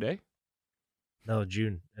 same day. No,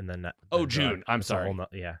 June, and then June. I'm it's a sorry. whole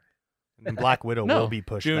yeah. And Black Widow No, will be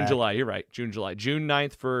pushed June, back, July. You're right. June, July. June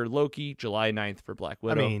 9th for Loki, July 9th for Black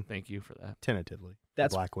Widow. mean- Thank you for that. tentatively. for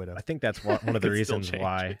That's- Black Widow. I think that's one of the Could still reasons change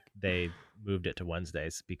why it. they moved it to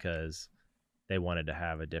Wednesdays, because they wanted to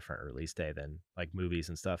have a different release day than like movies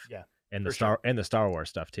and stuff. Yeah, And for the Star Wars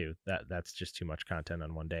stuff too. That's just too much content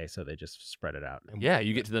on one day, so they just spread it out. And Yeah,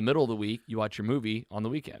 you get to the middle of the week, you watch your movie on the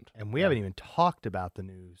weekend. And we haven't even talked about the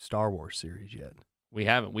new Star Wars series yet. We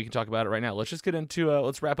haven't. We can talk about it right now. Let's just get into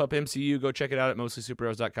let's wrap up MCU. Go check it out at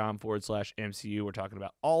mostlysuperheroes.com/MCU. We're talking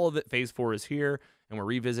about all of it. Phase 4 is here, and we're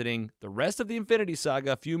revisiting the rest of the Infinity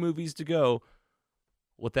Saga. A few movies to go.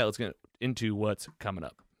 With that, let's get into what's coming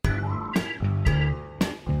up.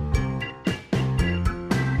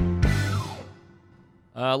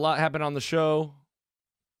 A lot happened on the show.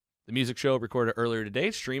 The music show recorded earlier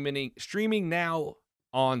today, streaming now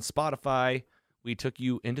on Spotify. We took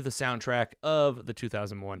you into the soundtrack of the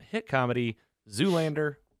 2001 hit comedy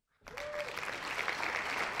Zoolander.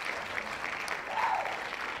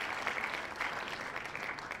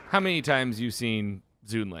 How many times you seen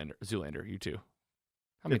Zoolander, you two?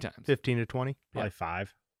 How many times? 15 to 20. Probably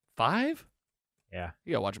 5. 5? Yeah,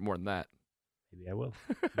 You gotta watch it more than that. maybe I will.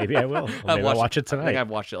 Maybe I will. Or I've maybe I'll watch it I think tonight. I've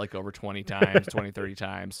watched it like over 20 times, 20, 30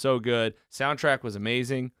 times. So good. Soundtrack was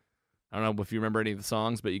amazing. I don't know if you remember any of the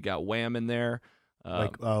songs, but you got Wham in there.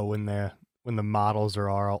 Like, when when the models are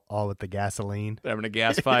all with the gasoline. They're having a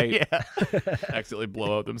gas fight, Yeah. accidentally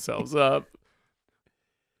blow up themselves up.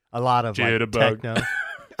 A lot of like, Jitterbug. techno.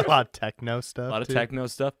 A lot of techno stuff. A lot of too. techno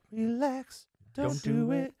stuff. Relax, don't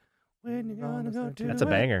do it when you're gonna go do it. That's a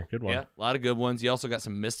banger. Good one. Yeah, a lot of good ones. You also got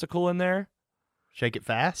some mystical in there. Shake It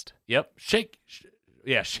Fast. Yep, shake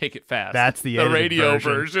it fast. That's the the edited radio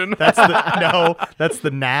version. version. That's the no. That's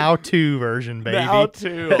the Now 2 version, baby. Now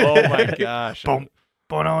too. Oh my gosh. Boom.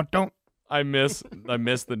 Don't. I miss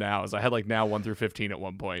the nows. I had like now 1 through 15 at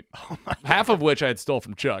one point. Oh my. Half of which I had stole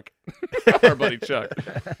from Chuck, our buddy Chuck.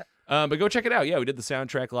 But go check it out. Yeah, we did the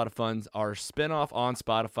soundtrack. A lot of fun. Our spinoff on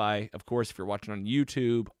Spotify. Of course, if you're watching on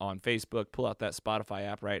YouTube, on Facebook, pull out that Spotify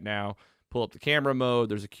app right now. Pull up the camera mode.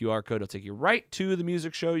 There's a QR code. It'll take you right to the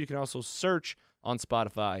music show. You can also search on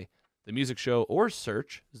Spotify the music show or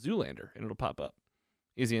search Zoolander, and it'll pop up.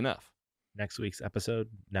 Easy enough. Next week's episode,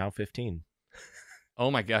 now 15. Oh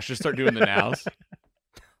my gosh, just start doing the nows.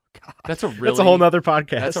 That's a really That's a whole nother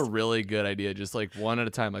podcast. That's a really good idea. Just like one at a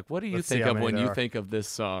time. Like, what do you Let's see think how of many when there you are. think of this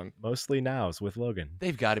song? Mostly nows with Logan.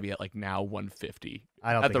 They've got to be at like now 150.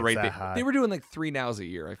 I don't at think the it's rate that they, high. they were doing like 3 nows a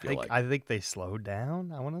year. I feel like. I think they slowed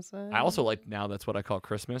down. I want to say. I also like now. That's what I call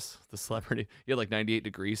Christmas. The celebrity. You had like 98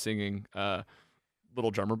 Degrees singing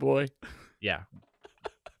 "Little Drummer Boy." Yeah.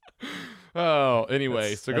 Oh,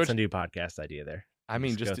 anyway, That's, so that's go. a new podcast idea there. I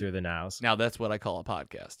mean, go just through the nows. now that's what I call a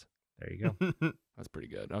podcast. There you go. That's pretty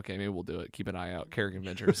good. Okay, maybe we'll do it. Keep an eye out. Kerrigan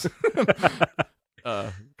Ventures.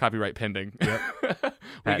 Copyright pending. Patent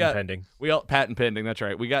pending. Patent pending. That's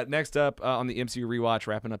right. We got next up on the MCU rewatch,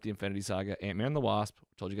 wrapping up the Infinity Saga, Ant-Man and the Wasp.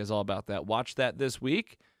 Told you guys all about that. Watch that this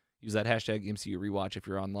week. Use that hashtag MCU rewatch if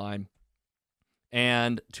you're online.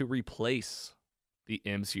 And to replace the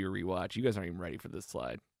MCU rewatch, you guys aren't even ready for this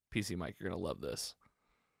slide. PC Mike, you're gonna love this.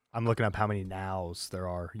 I'm looking up how many nows there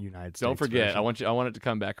are. United States. Don't forget, version. I want it to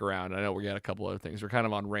come back around. I know we got a couple other things. We're kind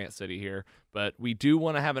of on Rant City here, but we do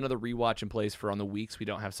want to have another rewatch in place for on the weeks we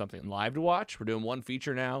don't have something live to watch. We're doing one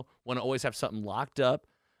feature now. Want to always have something locked up.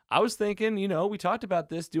 I was thinking, we talked about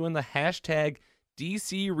this, doing the hashtag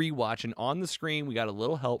DC rewatch, and on the screen we got a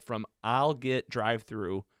little help from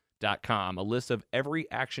I'llGetDriveThru.com, a list of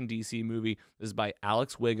every action DC movie. This is by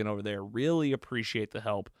Alex Wiggin over there. Really appreciate the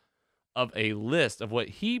help of a list of what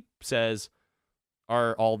he says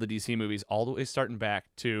are all the DC movies, all the way starting back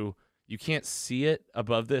to, you can't see it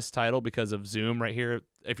above this title because of Zoom right here.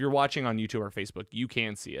 If you're watching on YouTube or Facebook, you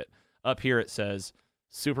can see it. Up here it says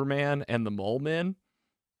Superman and the Mole Men,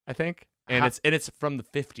 I think. And it's from the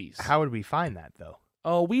 50s. How would we find that though?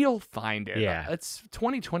 Oh, we'll find it. Yeah. It's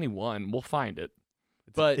 2021. We'll find it.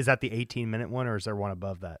 But Is that the 18-minute one, or is there one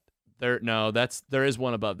above that? there is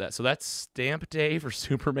one above that. So that's Stamp Day for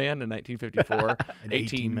Superman in 1954, An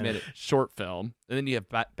 18-minute short film. And then you have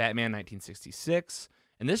Batman 1966.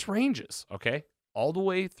 And this ranges, okay, all the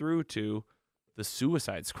way through to the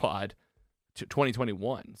Suicide Squad to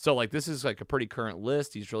 2021. So like this is like a pretty current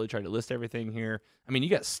list. He's really trying to list everything here. I mean, you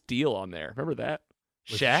got Steel on there. Remember that?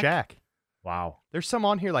 With Shaq? Shaq. Wow. There's some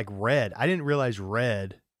on here like Red. I didn't realize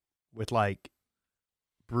Red with like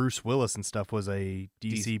Bruce Willis and stuff was a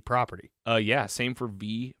DC property. Yeah, same for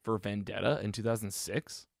V for Vendetta in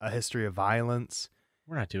 2006. A History of Violence.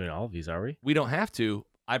 We're not doing all of these, are we? We don't have to.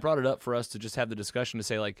 I brought it up for us to just have the discussion to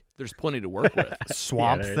say like there's plenty to work with.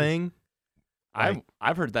 Swamp there it is. Thing.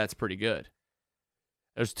 I've heard that's pretty good.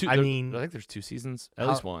 There's two. I I mean- think there's 2 seasons, at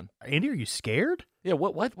How- least one. Andy, are you scared? Yeah.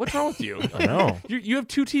 What's wrong with you? I know. You have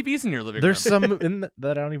 2 TVs in your living There's room. some in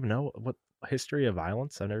that I don't even know. What History of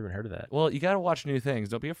Violence? I've never even heard of that. Well, you got to watch new things.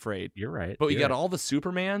 Don't be afraid. You're right. But you You're got right. all the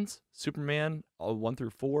Supermans. Superman 1 through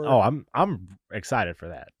 4. Oh, I'm excited for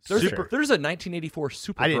that. there's For sure. there's a 1984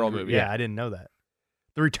 I didn't. Supergirl movie. Yeah, I didn't know that.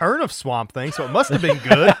 The Return of Swamp Thing, so it must have been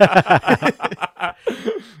good.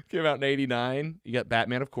 Came out in '89. You got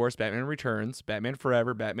Batman, of course. Batman Returns. Batman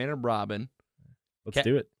Forever. Batman and Robin. Let's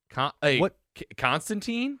do it. What?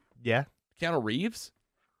 Constantine? Yeah, Keanu Reeves?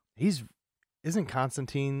 isn't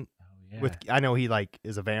Constantine Oh, yeah. with? I know he like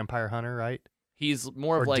is a vampire hunter, right? He's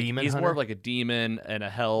more Or of like demon he's more hunter? of like a demon and a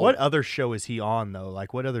hell. What other show is he on though?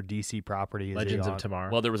 Like what other DC property is Legends he of on?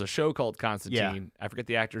 Tomorrow. Well, there was a show called Constantine. I forget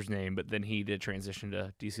the actor's name, but then he did transition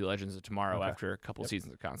to DC Legends of Tomorrow Okay. after a couple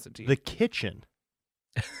seasons of Constantine. The Kitchen.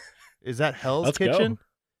 Is that Hell's Let's go. Kitchen?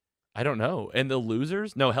 I don't know. And the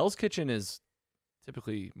Losers? No, Hell's Kitchen is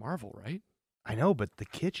typically Marvel, right? I know, but The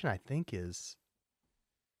Kitchen I think is.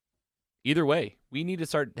 Either way, we need to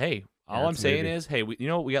start. Hey, all I'm it's a saying movie. is, hey, you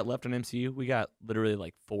know what we got left on MCU? We got literally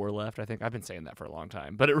like 4 left. I think I've been saying that for a long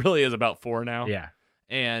time, but it really is about 4 now. yeah.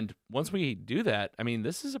 And once we do that, I mean,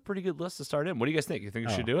 this is a pretty good list to start in. What do you guys think? You think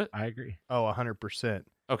we should do it? I agree. Oh, 100%.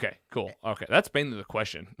 Okay, cool. Okay, that's mainly the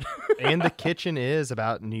question. And the kitchen is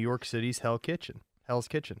about New York City's Hell's Kitchen.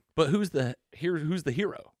 But who's the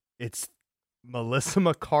hero? It's Melissa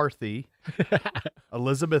McCarthy,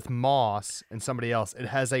 Elizabeth Moss, and somebody else. It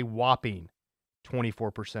has a whopping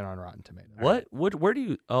 24% on Rotten Tomatoes. What? Where do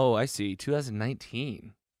you? Oh, I see.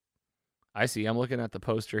 2019. I see. I'm looking at the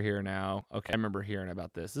poster here now. Okay, I remember hearing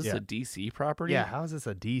about this. This is Yeah. a DC property. Yeah, how is this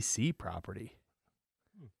a DC property?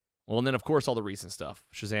 Well, and then of course all the recent stuff.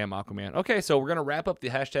 Shazam, Aquaman. Okay, so we're gonna wrap up the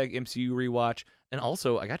hashtag MCU rewatch. And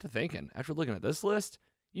also, I got to thinking after looking at this list,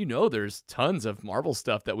 there's tons of Marvel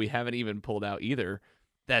stuff that we haven't even pulled out either.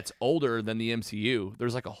 That's older than the MCU.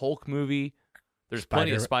 There's like a Hulk movie. There's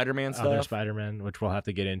plenty of Spider-Man Other stuff. Spider-Man, which we'll have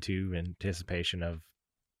to get into in anticipation of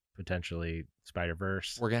potentially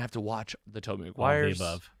Spider-Verse. We're gonna have to watch the Tobey All of Maguires, the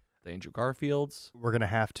above. the Andrew Garfields. We're going to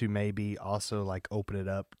have to maybe also like open it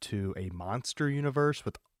up to a monster universe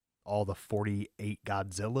with all the 48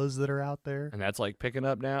 Godzillas that are out there. And that's like picking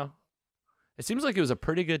up now. It seems like it was a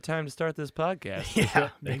pretty good time to start this podcast. Yeah,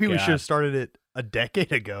 maybe we God. should have started it a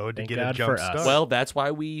decade ago to Thank get God a jump for us. start. Well,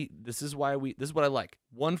 this is what I like.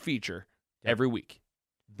 One feature every week.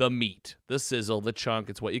 The meat, the sizzle, the chunk.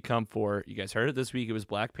 It's what you come for. You guys heard it this week. It was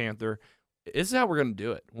Black Panther. This is how we're going to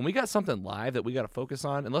do it. When we got something live that we got to focus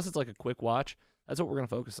on, unless it's like a quick watch, that's what we're going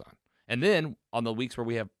to focus on. And then on the weeks where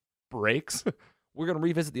we have breaks, we're going to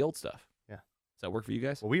revisit the old stuff. Yeah. Does that work for you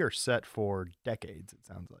guys? Well, we are set for decades, it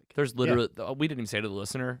sounds like. There's literally, we didn't even say to the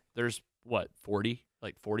listener, there's what, 40,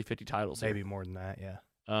 50 titles here. Maybe more than that, yeah.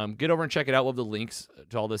 Get over and check it out. We'll have the links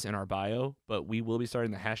to all this in our bio, but we will be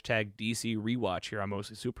starting the hashtag DC rewatch here on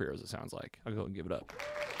Mostly Superheroes, it sounds like. I'll go and give it up.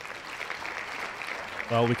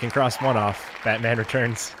 Well, we can cross one off. Batman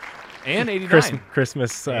Returns. And 89.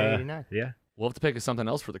 Christmas. 89. Yeah. We'll have to pick something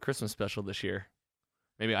else for the Christmas special this year.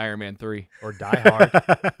 Maybe Iron Man 3. Or Die Hard.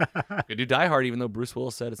 We could do Die Hard, even though Bruce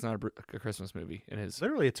Willis said it's not a Christmas movie.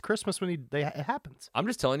 Literally, it's Christmas when it happens. I'm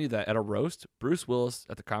just telling you that at a roast, Bruce Willis,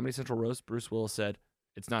 at the Comedy Central roast, Bruce Willis said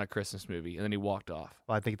it's not a Christmas movie, and then he walked off.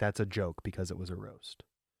 Well, I think that's a joke because it was a roast.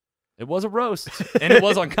 It was a roast, and it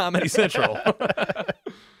was on Comedy Central.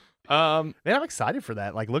 Man, I'm excited for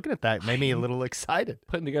that. Like, looking at that made me a little excited.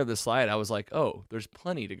 Putting together the slide, I was like, oh, there's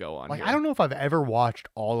plenty to go on Like, here. I don't know if I've ever watched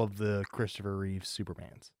all of the Christopher Reeve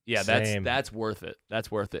Supermans. Yeah, Same. that's worth it. That's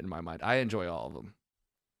worth it in my mind. I enjoy all of them.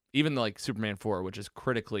 Even like Superman 4, which is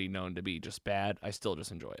critically known to be just bad, I still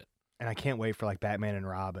just enjoy it. And I can't wait for, like, Batman and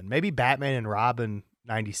Robin. Maybe Batman and Robin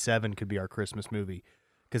 97 could be our Christmas movie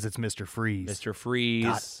because it's Mr. Freeze. Mr.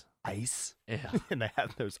 Freeze. Ice. Yeah. And they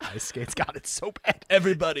have those ice skates. God, it's so bad.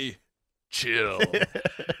 Everybody, chill.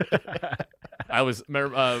 I was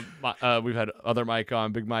remember we've had other Mike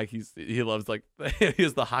on, Big Mike. He loves like he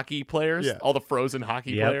has the hockey players, Yeah. all the frozen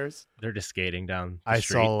hockey Yep. players. They're just skating down the I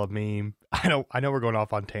street. saw a meme. I know we're going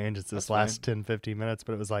off on tangents this That's last 10, 15 minutes,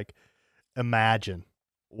 but it was like, imagine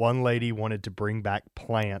one lady wanted to bring back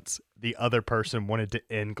plants, the other person wanted to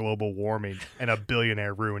end global warming, and a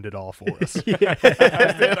billionaire ruined it all for us.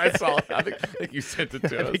 I saw it. I think you sent it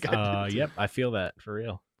to us. Yep, I feel that for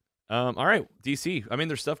real. All right, DC. I mean,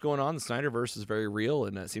 there's stuff going on. The Snyderverse is very real,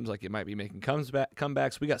 and it seems like it might be making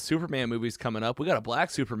comebacks. We got Superman movies coming up. We got a Black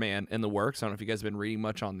Superman in the works. I don't know if you guys have been reading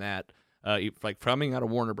much on that. Like coming out of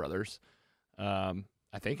Warner Brothers. I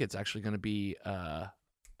think it's actually going to be,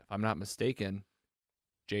 if I'm not mistaken,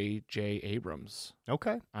 J.J. Abrams.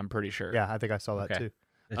 Okay. I'm pretty sure. Yeah, I think I saw that Okay. too.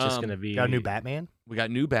 It's just gonna be Got a new Batman? We got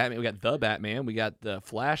new Batman. We got the Batman. We got the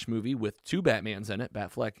Flash movie with two Batmans in it,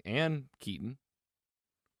 Batfleck and Keaton.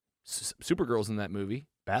 Supergirl's in that movie.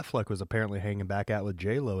 Batfleck was apparently hanging back out with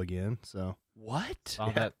J-Lo again, so. What?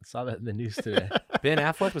 Saw that in the news today. Ben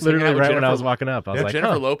Affleck was Literally hanging out with right when I Jennifer- was walking up, I was like,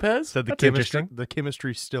 Jennifer huh. Lopez. Said That's interesting. the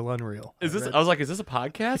chemistry's still unreal. Is this? I was like, is this a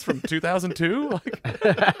podcast from 2002?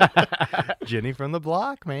 Jenny from the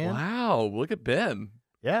block, man. Wow, look at Ben.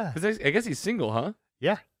 Yeah. Because I guess he's single, huh?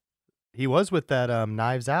 Yeah. He was with that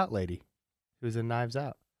Knives Out lady who was in Knives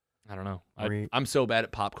Out. I don't know. Marie- I'm so bad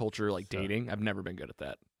at pop culture, like So- dating. I've never been good at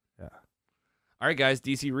that. Yeah. All right, guys.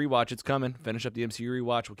 DC rewatch. It's coming. Finish up the MCU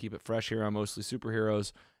rewatch. We'll keep it fresh here on Mostly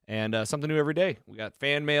Superheroes, and something new every day. We got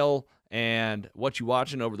fan mail and what you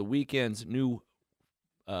watching over the weekends. New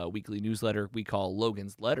weekly newsletter we call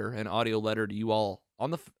Logan's Letter, an audio letter to you all on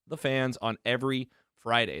the fans on every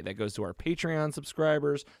Friday. That goes to our Patreon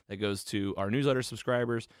subscribers. That goes to our newsletter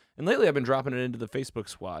subscribers. And lately, I've been dropping it into the Facebook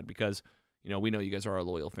squad because we know you guys are our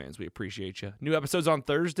loyal fans. We appreciate you. New episodes on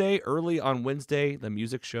Thursday, early on Wednesday, the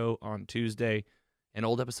music show on Tuesday, and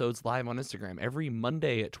old episodes live on Instagram every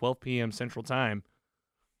Monday at 12 p.m. Central Time.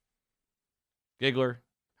 Giggler,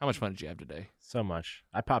 how much fun did you have today? So much.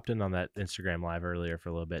 I popped in on that Instagram live earlier for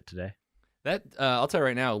a little bit today. That I'll tell you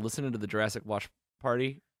right now, listening to the Jurassic Watch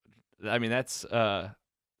Party, I mean that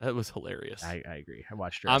was hilarious. I agree. I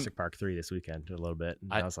watched Jurassic Park 3 this weekend a little bit,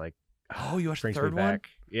 and I was like, oh, you watched the brings me third one? back.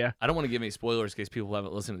 Yeah. I don't want to give any spoilers in case people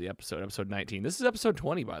haven't listened to the episode 19. This is episode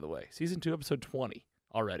 20, by the way. Season 2, episode 20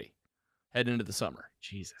 already. Heading into the summer.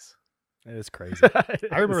 Jesus. It is crazy.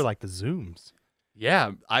 I remember like the Zooms.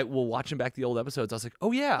 Yeah, watching back the old episodes, I was like,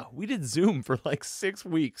 oh yeah, we did Zoom for like 6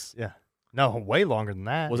 weeks. Yeah. No, way longer than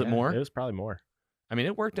that. Was it more? It was probably more. I mean,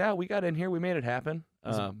 it worked out. We got in here. We made it happen.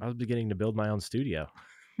 I was beginning to build my own studio.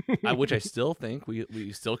 Which I still think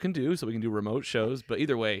we still can do, so we can do remote shows. But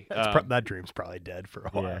either way, that dream's probably dead for a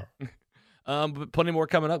while. Yeah. But plenty more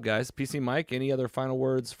coming up, guys. PC Mike, any other final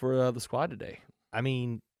words for the squad today? I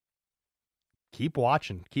mean, keep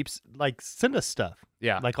watching. Send us stuff.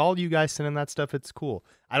 Yeah. Like all you guys sending that stuff, it's cool.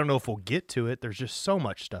 I don't know if we'll get to it. There's just so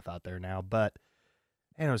much stuff out there now, but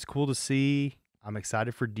it was cool to see. I'm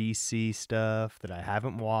excited for DC stuff that I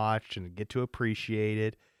haven't watched and get to appreciate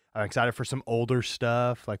it. I'm excited for some older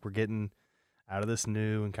stuff, like we're getting out of this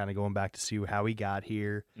new and kind of going back to see how we got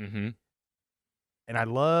here. Mm-hmm. And I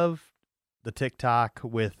love the TikTok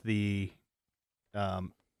with the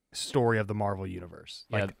story of the Marvel Universe.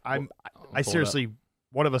 Like I seriously,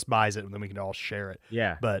 one of us buys it and then we can all share it.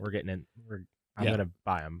 Yeah, but we're getting in. I'm gonna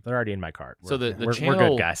buy them. They're already in my cart. So the we're channel, we're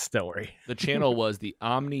good guys. Don't worry. The channel was the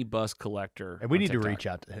Omnibus Collector, and we on need TikTok. to reach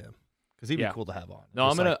out to him because he'd be cool to have on. No,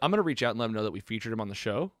 Just I'm gonna reach out and let him know that we featured him on the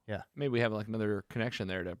show. Yeah, maybe we have like another connection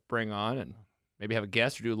there to bring on, and maybe have a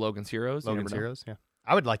guest or do Logan's Heroes. Logan's Heroes. Yeah,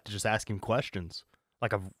 I would like to just ask him questions,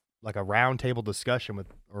 like a round table discussion with,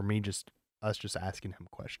 or us just asking him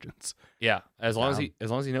questions. Yeah, as long as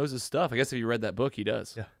he knows his stuff. I guess if you read that book, he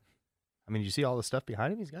does. Yeah, I mean, you see all the stuff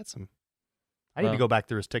behind him. He's got some. I need to go back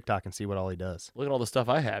through his TikTok and see what all he does. Look at all the stuff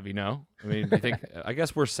I have, I mean, you think? I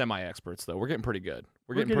guess we're semi-experts, though. We're getting pretty good.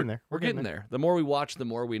 We're getting there. We're getting there. The more we watch, the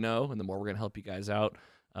more we know, and the more we're going to help you guys out.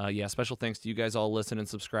 Special thanks to you guys all listening and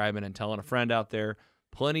subscribing and telling a friend out there.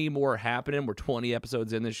 Plenty more happening. We're 20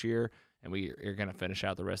 episodes in this year, and we are going to finish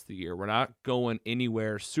out the rest of the year. We're not going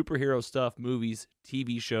anywhere. Superhero stuff, movies,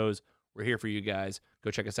 TV shows. We're here for you guys.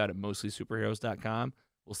 Go check us out at mostlysuperheroes.com.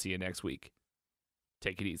 We'll see you next week.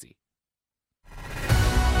 Take it easy.